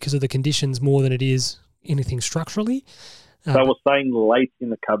sore because of the conditions more than it is anything structurally. So I was saying late in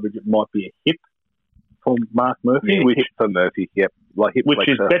the coverage it might be a hip for Mark Murphy. Yeah, hip for Murphy, yep. Which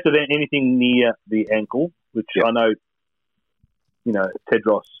is better than anything near the ankle, which I know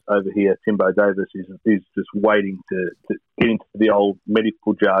Tedros over here, Timbo Davis, is just waiting to get into the old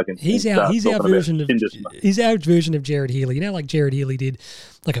medical jargon. He's our version of Jared Healy. You know, like Jared Healy did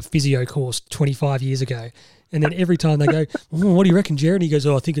like a physio course 25 years ago. And then every time they go, what do you reckon, Jared? And he goes,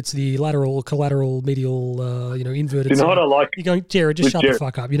 I think it's the lateral, collateral, medial, inverted. You know what I like? You're going, Jared, just shut the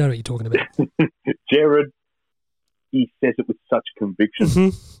fuck up. You don't know what you're talking about. Jared, he says it with such conviction.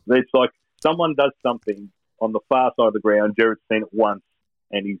 Mm-hmm. It's like someone does something on the far side of the ground. Jared's seen it once,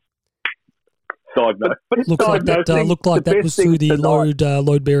 and he's diagnosed. But it's looked like that was through the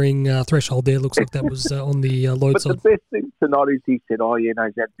load-bearing threshold there. Looks like that was on the load side. But the best thing tonight is he said, he's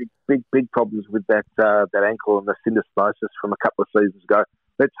had big problems with that ankle and the syndesmosis from a couple of seasons ago.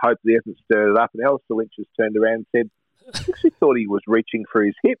 Let's hope he hasn't stirred it up. And Alistair Lynch has turned around and said, I actually thought he was reaching for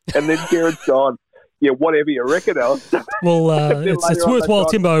his hip. And then Jared's gone, yeah, whatever you reckon, Alistair. Well, it's worthwhile,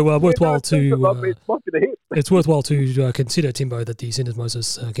 Timbo, it's worthwhile to consider, Timbo, that the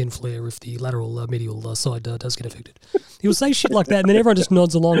syndesmosis can flare if the lateral medial side does get affected. He'll say shit like that, and then everyone just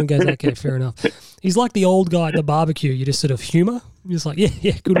nods along and goes, okay, fair enough. He's like the old guy at the barbecue. You just sort of humour. You're just like,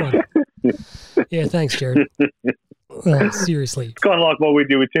 yeah, good one. Yeah, thanks, Jared. Oh, seriously. It's kind of like what we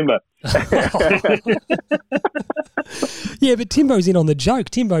do with Timbo. Yeah, but Timbo's in on the joke.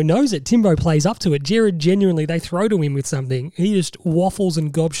 Timbo knows it. Timbo plays up to it. Jared, genuinely, they throw to him with something. He just waffles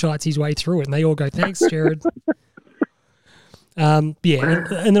and gobshites his way through it, and they all go, thanks, Jared. And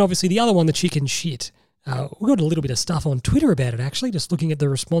then obviously the other one, the chicken shit. We got a little bit of stuff on Twitter about it, actually, just looking at the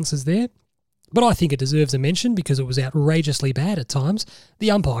responses there. But I think it deserves a mention because it was outrageously bad at times.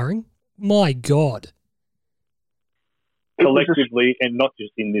 The umpiring, my God. Collectively, and not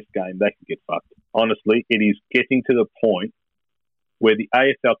just in this game, they can get fucked. Honestly, it is getting to the point where the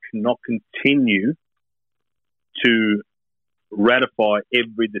AFL cannot continue to ratify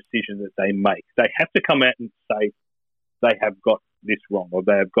every decision that they make. They have to come out and say they have got this wrong or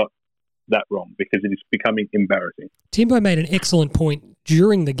they have got that wrong because it is becoming embarrassing. Timbo made an excellent point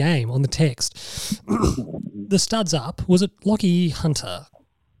during the game on the text. The studs up, was it Lockie Hunter?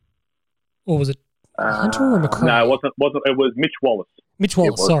 Or was it Hunter or McRae? No, it wasn't. It was Mitch Wallace. Mitch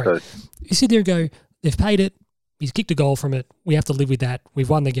Wallace, sorry. You sit there and go, they've paid it. He's kicked a goal from it. We have to live with that. We've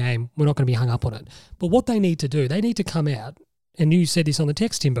won the game. We're not going to be hung up on it. But what they need to do, they need to come out, and you said this on the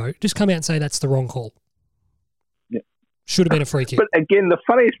text, Timbo, just come out and say that's the wrong call. Yeah. Should have been a free kick. But again, the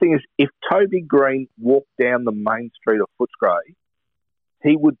funniest thing is if Toby Green walked down the main street of Footscray,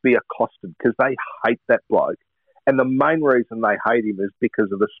 he would be accosted because they hate that bloke. And the main reason they hate him is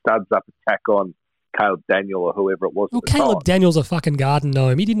because of the studs up attack on Caleb Daniel or whoever it was. Well, Caleb Daniel's a fucking garden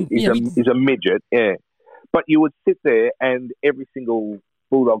gnome. He didn't. He's a midget, yeah. But you would sit there, and every single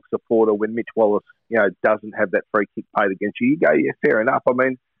Bulldog supporter, when Mitch Wallace, doesn't have that free kick paid against you, you go, yeah, fair enough. I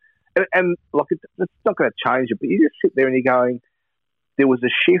mean, and like it's not going to change it, but you just sit there and you're going, there was a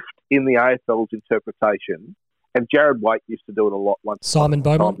shift in the AFL's interpretation, and Jared Waite used to do it a lot once. Simon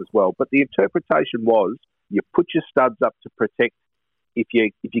Beaumont as well. But the interpretation was you put your studs up to protect. If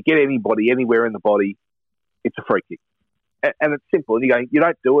you get anybody anywhere in the body, it's a free kick. And it's simple. And you're going, you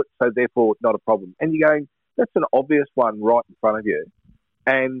don't do it, so therefore not a problem. And you're going, that's an obvious one right in front of you.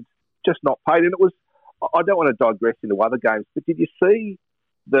 And just not paid. And it was, I don't want to digress into other games, but did you see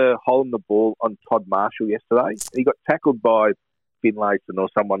the hole in the ball on Todd Marshall yesterday? He got tackled by Finlayson or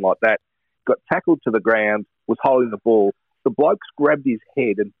someone like that. Got tackled to the ground, was holding the ball. The blokes grabbed his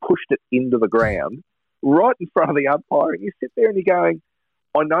head and pushed it into the ground right in front of the umpire. And you sit there and you're going,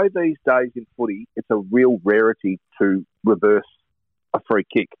 I know these days in footy, it's a real rarity to reverse a free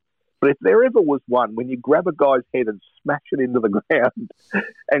kick. But if there ever was one, when you grab a guy's head and smash it into the ground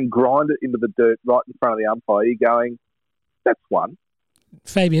and grind it into the dirt right in front of the umpire, you're going, that's one.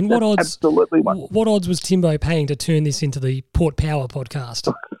 Fabian, what odds? Absolutely one. What odds was Timbo paying to turn this into the Port Power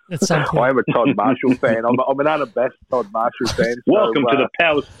podcast at some point? I am a Todd Marshall fan. I'm an unabashed Todd Marshall fan. Welcome to the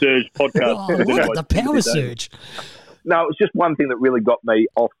Power Surge podcast. Look at the Power Surge. No, it was just one thing that really got me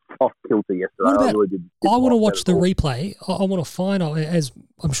off kilter yesterday. I want to watch the replay. I want to find, as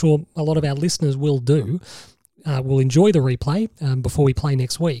I'm sure a lot of our listeners will do, will enjoy the replay before we play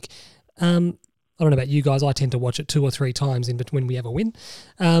next week. I don't know about you guys. I tend to watch it 2 or 3 times in between we have a win.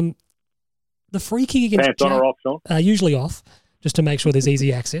 The free kick against Jack, on or off, Sean? Usually off, just to make sure there's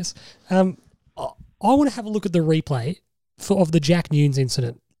easy access. I want to have a look at the replay of the Jack Nunes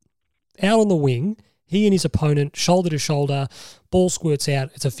incident. Out on the wing, he and his opponent, shoulder to shoulder, ball squirts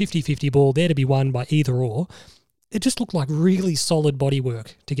out. It's a 50-50 ball, there to be won by either or. It just looked like really solid body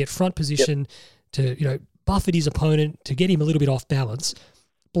work to get front position, to buffet his opponent, to get him a little bit off balance,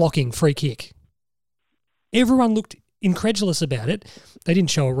 blocking, free kick. Everyone looked incredulous about it. They didn't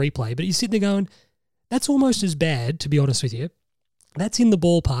show a replay, but you sit there going, that's almost as bad, to be honest with you, That's in the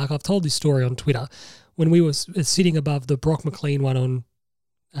ballpark. I've told this story on Twitter when we were sitting above the Brock McLean one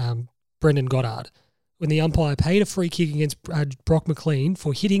on Brendan Goddard, when the umpire paid a free kick against Brock McLean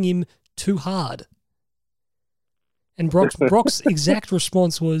for hitting him too hard. And Brock's exact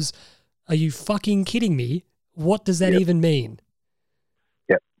response was, "Are you fucking kidding me? What does that even mean?"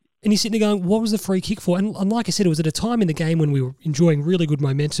 Yep. And you're sitting there going, what was the free kick for? And like I said, it was at a time in the game when we were enjoying really good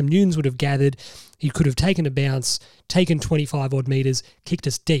momentum. Newnes would have gathered. He could have taken a bounce, taken 25-odd metres, kicked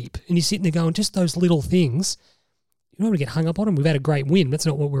us deep. And you're sitting there going, just those little things, you don't want to get hung up on them. We've had a great win. That's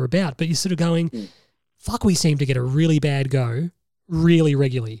not what we're about. But you're sort of going, fuck, we seem to get a really bad go really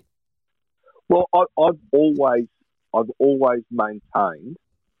regularly. Well, I've always maintained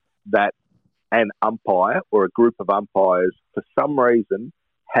that an umpire or a group of umpires, for some reason,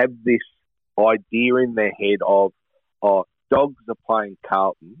 have this idea in their head of, oh, Dogs are playing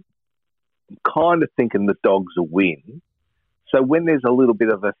Carlton. I'm kind of thinking the Dogs will win. So when there's a little bit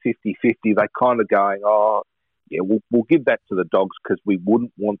of a 50-50, they're kind of going, oh, yeah, we'll give that to the Dogs because we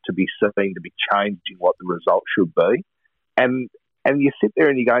wouldn't want to be seen to be changing what the result should be. And you sit there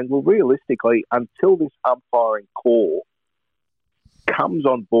and you're going, well, realistically, until this umpiring core comes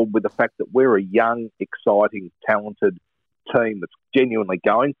on board with the fact that we're a young, exciting, talented team that's genuinely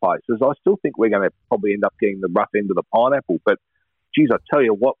going places, I still think we're going to probably end up getting the rough end of the pineapple. But, geez, I tell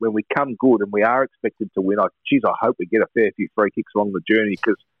you what, when we come good and we are expected to win, I hope we get a fair few free kicks along the journey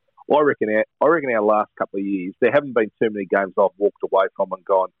because I reckon our last couple of years, there haven't been too many games I've walked away from and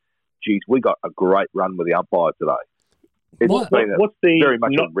gone, geez, we got a great run with the umpire today. It's been very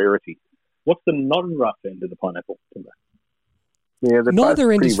much a rarity. What's the non-rough end of the pineapple? Yeah,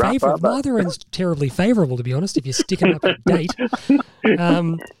 neither end is favourable. Neither end's terribly favourable, to be honest. If you're sticking up a date, you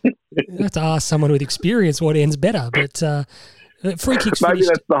have to ask someone with experience what end's better. But free kicks. Maybe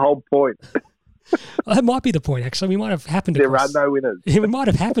that's the whole point. That might be the point. Actually, we might have happened. There are no winners. We might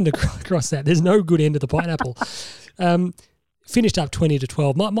have happened across that. There's no good end of the pineapple. Finished up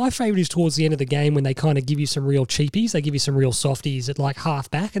 20-12. My favourite is towards the end of the game when they kind of give you some real cheapies. They give you some real softies at like half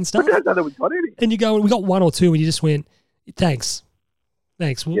back and stuff. I don't know we got any. And you go, we got one or two, and you just went, thanks.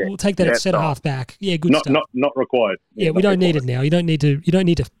 We'll take that at centre half back. Yeah, good stuff. Not required. Yeah, we don't need it now. You don't need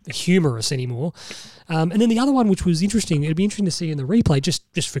to humour us anymore. And then the other one, which was interesting, it'd be interesting to see in the replay,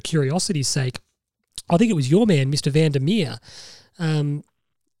 just for curiosity's sake. I think it was your man, Mr. Van der Meer,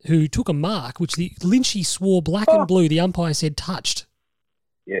 who took a mark, which the Lynchy swore black and blue. The umpire said touched.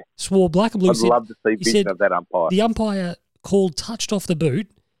 Yeah, swore black and blue. I'd love to see vision of that umpire. The umpire called touched off the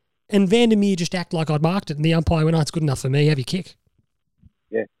boot, and Van der Meer just acted like I'd marked it, and the umpire went, "Oh, it's good enough for me. Have your kick."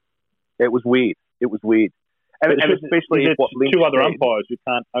 Yeah, it was weird. And especially if two other umpires who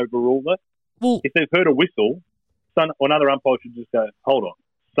can't overrule that. Well, if they've heard a whistle, another umpire should just go, hold on,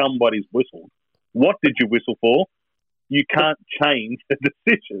 somebody's whistled. What did you whistle for? You can't change the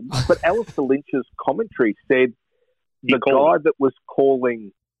decision. But Alistair Lynch's commentary said the guy that was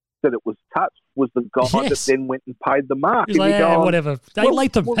calling that it was touched was the guy that then went and paid the mark. He's like, whatever.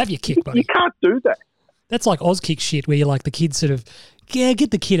 Have your kick, buddy. You can't do that. That's like Auskick shit where you're like the kid sort of,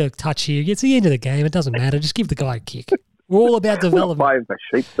 get the kid a touch here. It's the end of the game. It doesn't matter. Just give the guy a kick. We're all about development. We're playing for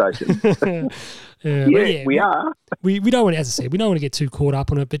sheep stations. We are. We don't want to, as I said, we don't want to get too caught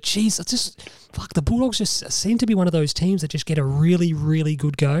up on it. But geez, the Bulldogs just seem to be one of those teams that just get a really, really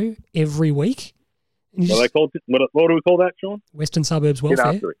good go every week. What do we call that, Sean? Western Suburbs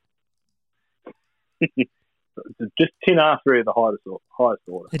Welfare. Just tin arsery of the highest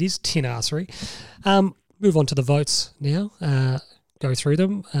order. It is tin arsery. Move on to the votes now. Go through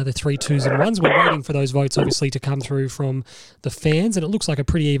them. The 3 2s and 1s. We're waiting for those votes, obviously, to come through from the fans, and it looks like a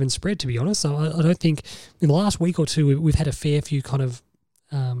pretty even spread, to be honest. So I don't think in the last week or two we've had a fair few kind of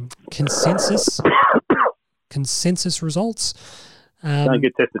consensus results. Don't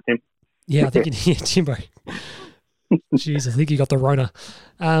get tested, Tim. Yeah, I think Timbo. Jeez, I think you got the Rona.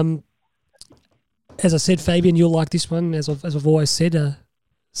 As I said, Fabian, you'll like this one. As I've always said,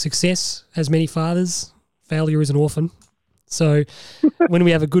 success has many fathers. Failure is an orphan. So when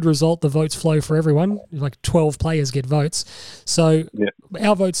we have a good result, the votes flow for everyone. Like 12 players get votes. So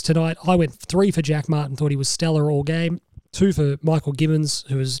our votes tonight, I went 3 for Jack Martin, thought he was stellar all game. 2 for Michael Gibbons,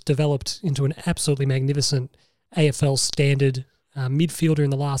 who has developed into an absolutely magnificent AFL standard midfielder in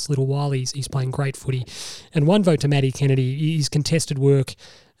the last little while. He's playing great footy. And 1 vote to Matty Kennedy. His contested work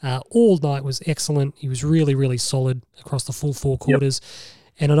all night was excellent. He was really, really solid across the full 4 quarters.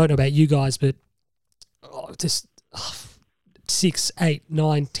 And I don't know about you guys, but just 6, 8,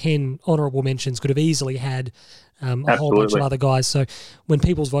 9, 10 honourable mentions could have easily had a whole bunch of other guys. So when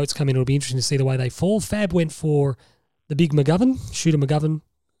people's votes come in, it'll be interesting to see the way they fall. Fab went for the big McGovern, Shooter McGovern,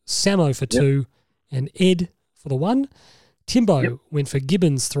 Samo for 2, and Ed for the 1. Timbo went for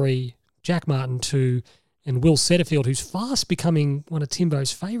Gibbons 3, Jack Martin 2, and Will Setterfield, who's fast becoming one of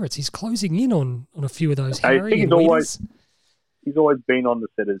Timbo's favourites. He's closing in on a few of those I Harry think and Weeders. he's always been on the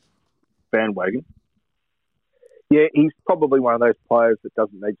Setters bandwagon. Yeah, he's probably one of those players that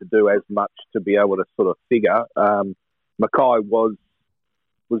doesn't need to do as much to be able to sort of figure. Mackay was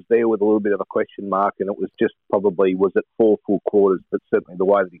there with a little bit of a question mark, and it was just probably was it 4 full quarters, but certainly the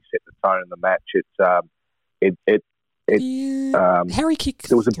way that he set the tone in the match, Harry kicked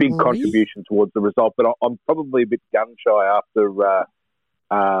there was a big 3? contribution towards the result. But I'm probably a bit gun shy after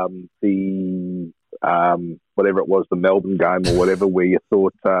the whatever it was, the Melbourne game or whatever, where you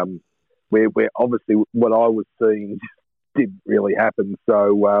thought where obviously what I was seeing didn't really happen.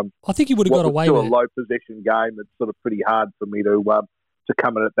 So I think he would have got away with a low possession game. It's sort of pretty hard for me to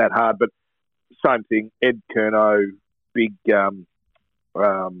come at it that hard. But same thing, Ed Curnow, big not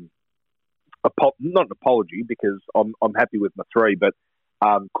an apology because I'm happy with my 3, but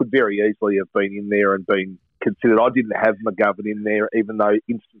could very easily have been in there and been considered. I didn't have McGovern in there, even though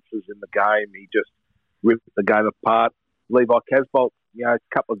instances in the game he just ripped the game apart. Levi Casbolt, a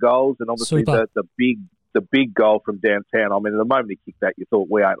couple of goals, and obviously the big goal from downtown. I mean, the moment he kicked that, you thought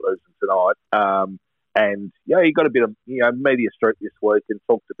we ain't losing tonight. And he got a bit of media street this week and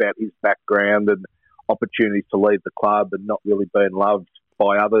talked about his background and opportunities to leave the club and not really being loved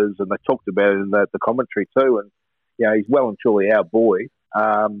by others. And they talked about it in the commentary too. And he's well and truly our boy.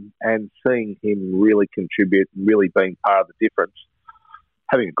 And seeing him really contribute, and really being part of the difference,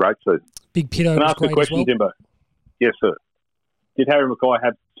 having a great season. Big Pitto Can I was ask a great question, as well. Dimbo? Yes, sir. Did Harry Mackay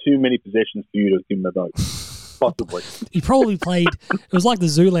have too many possessions for you to give him a vote? Possibly. He probably played. It was like the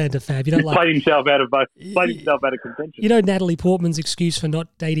Zoolander fab. You know, like played himself out of contention. You know, Natalie Portman's excuse for not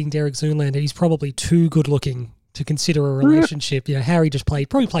dating Derek Zoolander. He's probably too good looking to consider a relationship. Harry just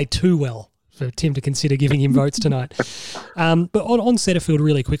probably played too well for Tim to consider giving him votes tonight. But on Setterfield,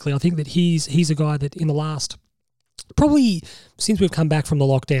 really quickly, I think that he's a guy that in the last. Probably since we've come back from the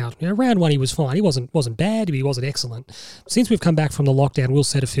lockdown, round 1 he was fine. He wasn't bad, but he wasn't excellent. Since we've come back from the lockdown, Will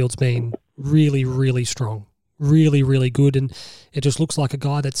Setterfield's been really, really strong, really, really good, and it just looks like a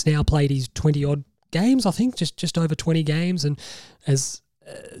guy that's now played his 20-odd games, I think, just over 20 games, and has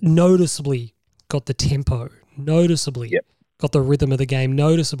noticeably got the tempo, noticeably got the rhythm of the game,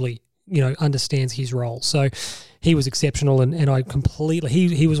 noticeably, understands his role. So he was exceptional, and I completely,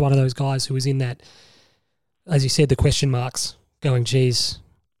 he was one of those guys who was in that, as you said, the question marks going, geez.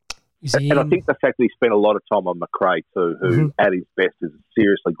 And I think the fact that he spent a lot of time on McRae too, who at his best is a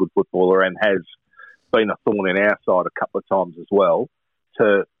seriously good footballer and has been a thorn in our side a couple of times as well,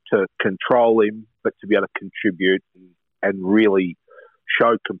 to control him, but to be able to contribute and really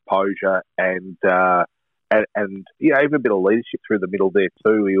show composure and even a bit of leadership through the middle there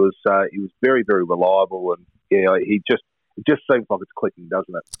too. He was very, very reliable, and it just seems like it's clicking,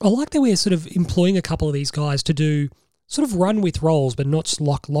 doesn't it? I like that we're sort of employing a couple of these guys to do sort of run with roles, but not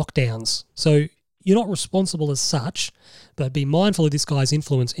lockdowns. So you're not responsible as such, but be mindful of this guy's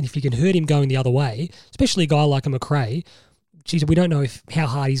influence. And if you can hurt him going the other way, especially a guy like a McRae, geez, we don't know how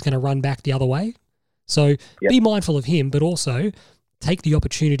hard he's going to run back the other way. So be mindful of him, but also take the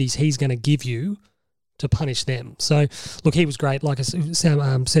opportunities he's going to give you to punish them. So, look, he was great. Like I said,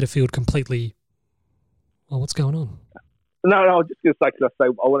 Setterfield completely... Well, what's going on? No, I was just going to say,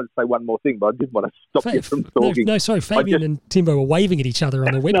 I wanted to say one more thing, but I didn't want to stop you from talking. No, sorry, Fabian and Timbo were waving at each other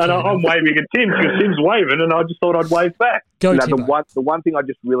on the webcam. No, I'm waving at Tim because Tim's waving, and I just thought I'd wave back. Go, Timbo. The one thing I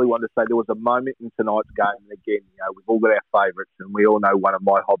just really wanted to say, there was a moment in tonight's game, and again, we've all got our favourites, and we all know one of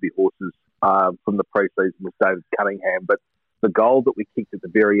my hobby horses from the pre-season was David Cunningham, but the goal that we kicked at the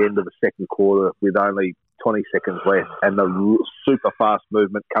very end of the second quarter with only 20 seconds left, and the super fast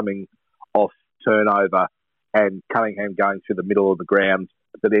movement coming off turnover, and Cunningham going through the middle of the ground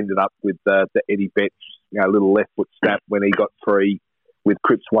that ended up with the Eddie Betts, little left foot snap when he got free with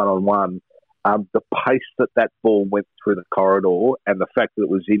Cripps one-on-one. The pace that ball went through the corridor, and the fact that it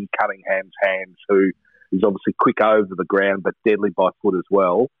was in Cunningham's hands, who is obviously quick over the ground but deadly by foot as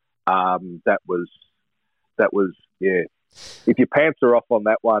well. That was If your pants are off on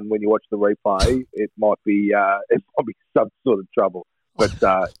that one when you watch the replay, it might be some sort of trouble. But,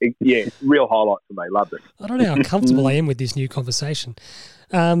 real highlight for me. Loved it. I don't know how comfortable I am with this new conversation.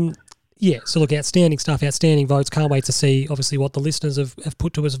 So look, outstanding stuff, outstanding votes. Can't wait to see, obviously, what the listeners have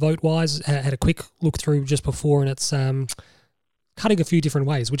put to us vote-wise. Had a quick look through just before, and it's cutting a few different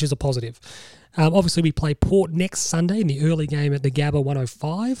ways, which is a positive. Obviously, we play Port next Sunday in the early game at the Gabba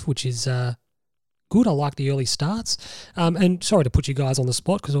 105, which is... good. I like the early starts. And sorry to put you guys on the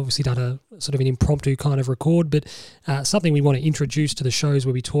spot because obviously done a sort of an impromptu kind of record, but something we want to introduce to the shows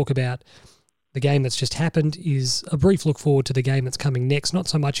where we talk about the game that's just happened is a brief look forward to the game that's coming next, not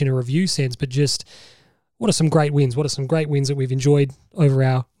so much in a review sense, but just what are some great wins? What are some great wins that we've enjoyed over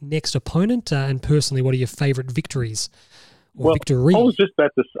our next opponent? And personally, what are your favourite victories or victory? I was going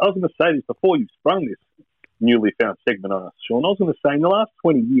to say this before you sprung this newly found segment on us, Sean. I was going to say, in the last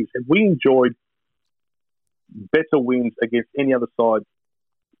 20 years, have we enjoyed better wins against any other side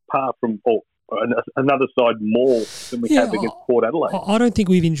apart from another side more than we have against Port Adelaide? I don't think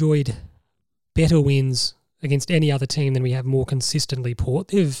we've enjoyed better wins against any other team than we have more consistently, Port.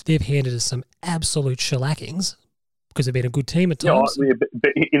 They've handed us some absolute shellackings because they've been a good team at times. Yeah, but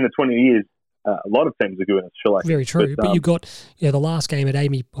in the 20 years, a lot of teams are giving us shellackings. Very true. But you've got the last game at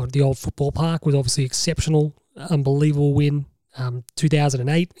Amy, the old football park, was obviously exceptional, unbelievable win.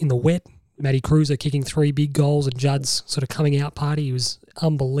 2008 in the wet, Matty Cruiser kicking 3 big goals and Judd's sort of coming out party. He was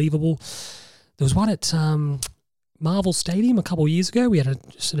unbelievable. There was one at Marvel Stadium a couple of years ago. We had a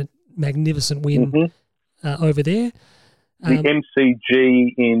magnificent win over there. The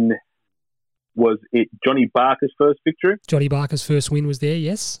MCG was it Johnny Barker's first victory? Johnny Barker's first win was there,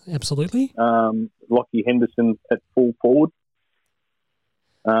 yes, absolutely. Lockie Henderson at full forward.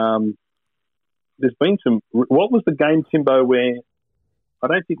 There's been some... What was the game, Timbo, where I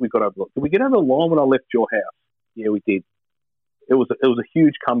don't think we got over... Did we get over the line when I left your house? Yeah, we did. It was a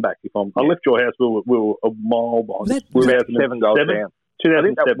huge comeback. I left your house, we were a mile behind. We were 7 goals down. I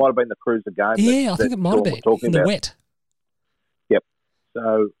think that might have been the Cruiser game. Yeah, I think it might have been in the wet. Yep.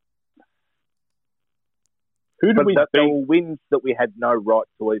 So, who did we beat? There were wins that we had no right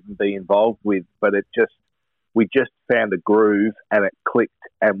to even be involved with, but we just found a groove and it clicked,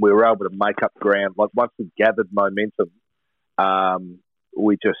 and we were able to make up ground. Like once we gathered momentum,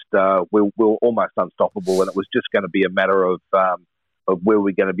 we were almost unstoppable, and it was just going to be a matter of where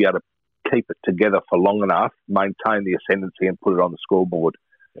we're going to be able to keep it together for long enough, maintain the ascendancy, and put it on the scoreboard.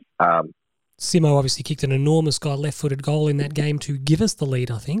 Simo obviously kicked an enormous left-footed goal in that game to give us the lead,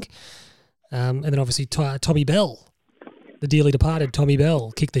 I think. And then obviously Tommy Bell, the dearly departed Tommy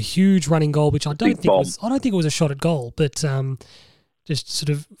Bell, kicked a huge running goal, which I don't think it was a shot at goal, but just sort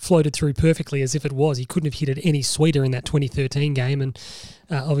of floated through perfectly as if it was. He couldn't have hit it any sweeter in that 2013 game, and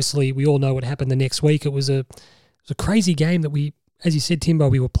obviously we all know what happened the next week. It was a crazy game that we, as you said, Timbo,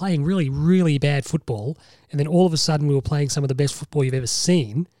 we were playing really, really bad football, and then all of a sudden we were playing some of the best football you've ever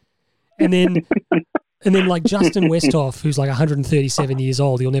seen. And then like Justin Westhoff, who's like 137 years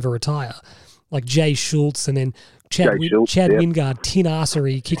old, he'll never retire, like Jay Schultz, and then Chad Wingard, tin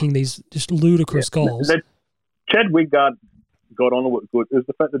arsery, kicking these just ludicrous goals. Chad Wingard got on it good. It was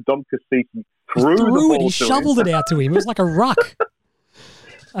the fact that Dom Cassisi threw the ball it. He shoveled it out to him. It was like a ruck.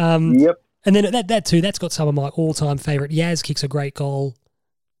 Yep. And then that too, that's got some of my all-time favourite. Yaz kicks a great goal.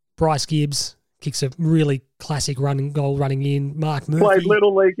 Bryce Gibbs kicks a really classic running in. Mark Murphy. Played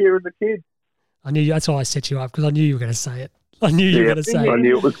Little League here as a kid. I knew that's why I set you up, because I knew you were going to say it. I knew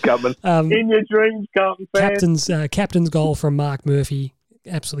it was coming. In your dreams, Carlton fans. Captain's goal from Mark Murphy,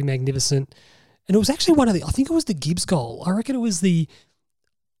 absolutely magnificent. And it was actually I think it was the Gibbs goal. I reckon Andy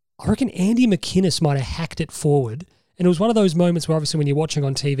McInnes might have hacked it forward. And it was one of those moments where obviously when you're watching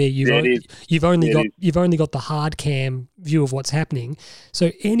on TV, you've only got the hard cam view of what's happening.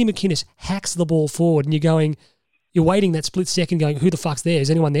 So Andy McInnes hacks the ball forward, and you're waiting that split second, going, "Who the fuck's there? Is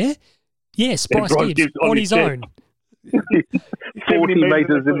anyone there?" Yes, Bryce Gibbs on his own. 40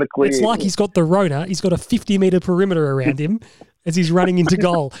 metres in the clear. It's like he's got the Rona. He's got a 50-metre perimeter around him as he's running into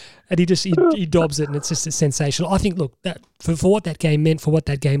goal, and he dobs it, and it's just sensational. I think, look, that for what that game meant, for what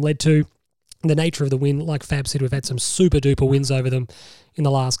that game led to, the nature of the win, like Fab said, we've had some super-duper wins over them in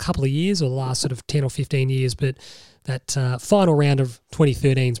the last couple of years, or the last sort of 10 or 15 years, but that final round of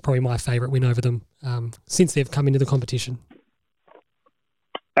 2013 is probably my favourite win over them since they've come into the competition.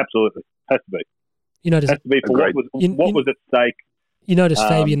 Absolutely. Has to be. You notice, has to be for what was at stake. You notice,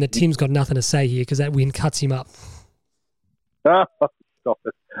 Fabian, that Tim's got nothing to say here because that win cuts him up. Stop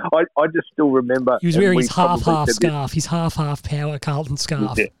it. I just still remember... He was wearing his half-half scarf, his half-half Power Carlton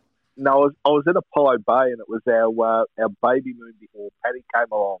scarf. Yeah. No, I was at Apollo Bay, and it was our baby moon before Paddy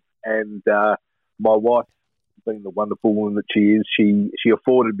came along, and my wife, being the wonderful woman that she is, she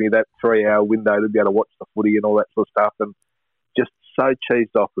afforded me that 3-hour window to be able to watch the footy and all that sort of stuff, and just so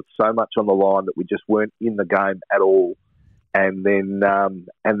cheesed off with so much on the line that we just weren't in the game at all. And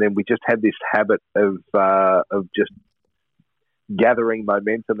then we just had this habit of just gathering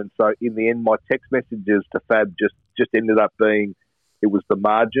momentum. And so in the end, my text messages to Fab just ended up being, it was the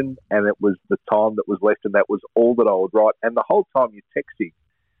margin and it was the time that was left, and that was all that I would write. And the whole time you're texting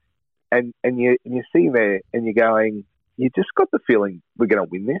and you're sitting there and you're going, you just got the feeling we're going to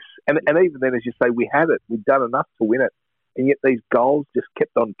win this. And even then, as you say, we had it. We'd done enough to win it. and yet these goals just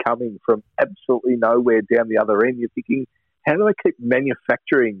kept on coming from absolutely nowhere down the other end. You're thinking, how do they keep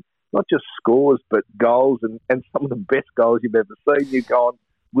manufacturing not just scores, but goals and some of the best goals you've ever seen? You're going,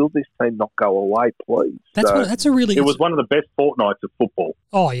 will this team not go away, please? It was one of the best fortnights of football.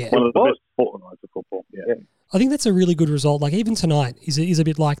 Oh, yeah. One of the best fortnights of football, yeah. I think that's a really good result. Like, even tonight is a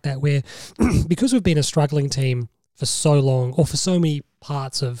bit like that, where because we've been a struggling team for so long, or for so many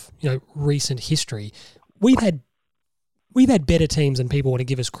parts of recent history, we've had better teams than people want to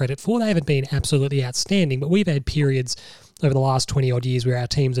give us credit for. They haven't been absolutely outstanding, but we've had periods over the last 20-odd years where our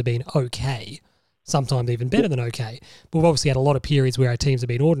teams have been okay, sometimes even better than okay. But we've obviously had a lot of periods where our teams have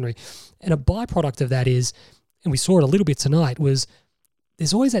been ordinary. And a byproduct of that is, and we saw it a little bit tonight, was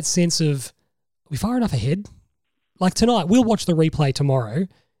there's always that sense of, are we far enough ahead? Like tonight, we'll watch the replay tomorrow,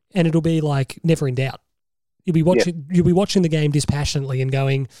 and it'll be like never in doubt. You'll be watching the game dispassionately and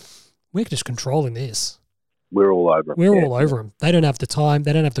going, we're just controlling this. We're all over them. We're all over them. They don't have the time.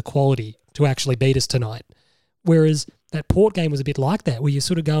 They don't have the quality to actually beat us tonight. Whereas that Port game was a bit like that, where you're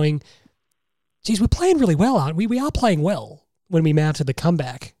sort of going, geez, we're playing really well, aren't we? We are playing well when we mounted the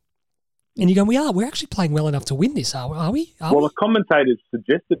comeback. And you go, we're actually playing well enough to win this, are we? The commentators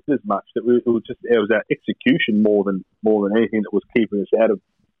suggested as much, that it was our execution more than anything that was keeping us out of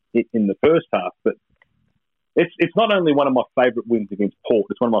it in the first half. But it's not only one of my favourite wins against Port,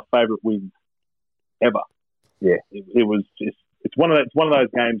 it's one of my favourite wins ever. Yeah, it's one of those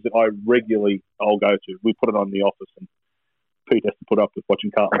games that I'll go to. We put it on in the office, and Pete has to put up with watching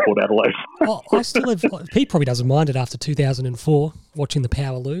Carlton Port Adelaide. I still have. Pete probably doesn't mind it after 2004, watching the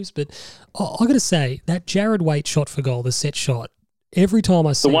Power lose. But I got to say that Jared Waite shot for goal, the set shot. Every time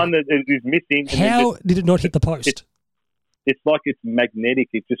I see the one that is missing, how did it not hit the post? It's like it's magnetic.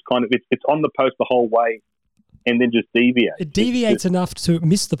 It's just kind of it's on the post the whole way, and then just deviates. It deviates enough to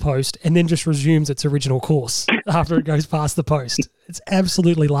miss the post and then just resumes its original course after it goes past the post. It's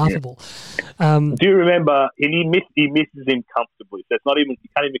absolutely laughable. Yeah. Do you remember? And he misses him comfortably. So it's not even, you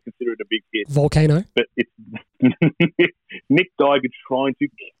can't even consider it a big hit. Volcano. But it's Nick Dyger trying to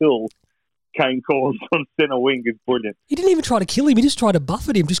kill Kane Cornes on centre wing is brilliant. He didn't even try to kill him. He just tried to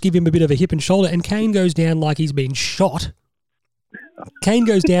buffet him, just give him a bit of a hip and shoulder, and Kane goes down like he's been shot. Kane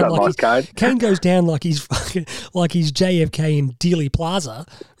goes down Kane goes down like he's fucking, like he's JFK in Dealey Plaza.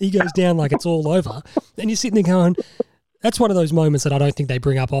 He goes down like it's all over, and you're sitting there going, "That's one of those moments that I don't think they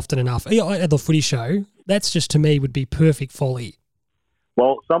bring up often enough at the footy show." That's just, to me, would be perfect folly.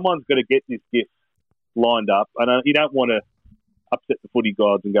 Well, someone's got to get this gift lined up. You don't want to upset the footy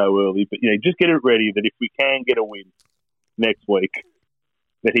gods and go early, but just get it ready that if we can get a win next week,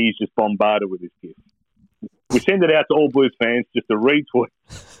 that he's just bombarded with this gift. We send it out to all Blues fans just to retweet.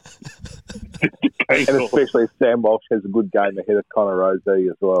 And especially if Sam Walsh has a good game ahead of Connor Rozee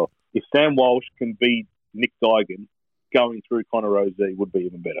as well. If Sam Walsh can beat Nick Dygan, going through Connor Rozee would be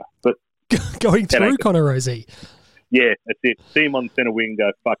even better. But going through Connor Rozee? Yeah, that's it. See him on the centre wing, go,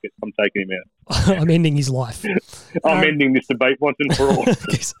 fuck it, I'm taking him out. I'm ending his life. I'm ending this debate once and for all.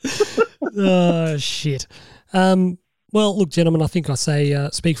 Oh, shit. Well, look, gentlemen, I think I say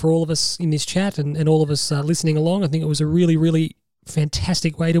speak for all of us in this chat and all of us listening along. I think it was a really, really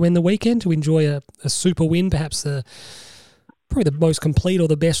fantastic way to end the weekend, to enjoy a super win, perhaps probably the most complete or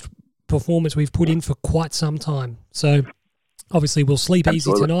the best performance we've put in for quite some time. So, obviously, we'll sleep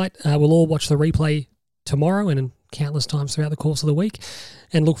easy tonight. We'll all watch the replay tomorrow and countless times throughout the course of the week,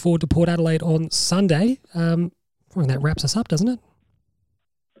 and look forward to Port Adelaide on Sunday. I think that wraps us up, doesn't it?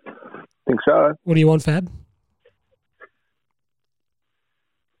 I think so. What do you want, Fab?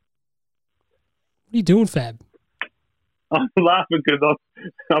 What are you doing, Fab? I'm laughing because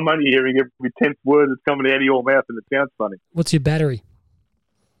I'm only hearing every 10th word that's coming out of your mouth, and it sounds funny. What's your battery?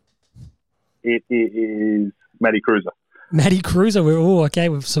 It is Matty Cruiser. Matty Cruiser.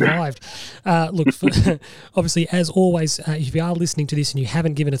 We've survived. Look, obviously, as always, if you are listening to this and you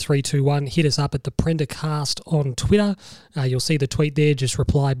haven't given a 3-2-1, hit us up at the Prendercast on Twitter. You'll see the tweet there. Just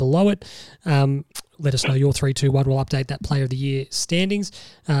reply below it. Let us know your 3-2-1. We'll update that Player of the Year standings.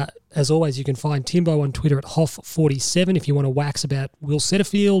 As always, you can find Timbo on Twitter at Hoff47 if you want to wax about Will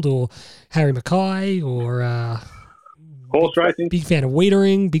Setterfield or Harry Mackay or horse racing. Big fan of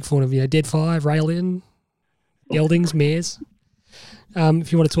Wiedering. Big fan of Dead Five, Raylin, Geldings, Mares.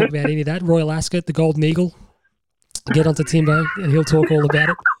 If you want to talk about any of that, Royal Ascot, the Golden Eagle, get onto Timbo and he'll talk all about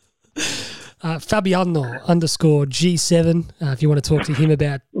it. Fabiano _G7. If you want to talk to him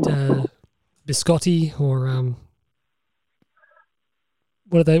about Biscotti or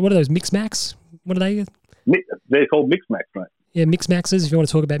what are those Mix Max? What are they? They're called Mix Max, mate. Yeah, Mix Maxes. If you want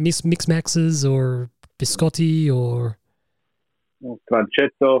to talk about Mix Maxes or Biscotti or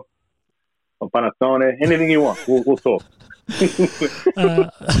Tranchetto or Panettone, anything you want, we'll talk.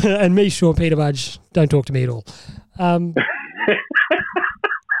 And me, Sean Peter Budge, don't talk to me at all.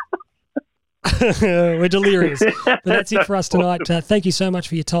 We're delirious. But that's it for us tonight. Thank you so much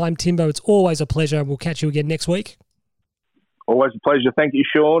for your time, Timbo. It's always a pleasure. We'll catch you again next week. Always a pleasure. Thank you,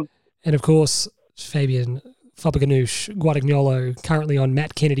 Sean. And of course, Fabian Fabaganoush Guadagnolo, currently on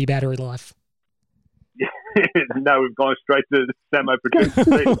Matt Kennedy Battery Life. No, we've gone straight to Samo producer.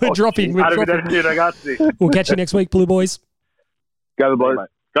 We're dropping. We'll catch you next week, Blue Boys. Go the Blues.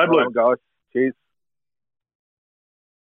 Go Blues. Guys. Cheers.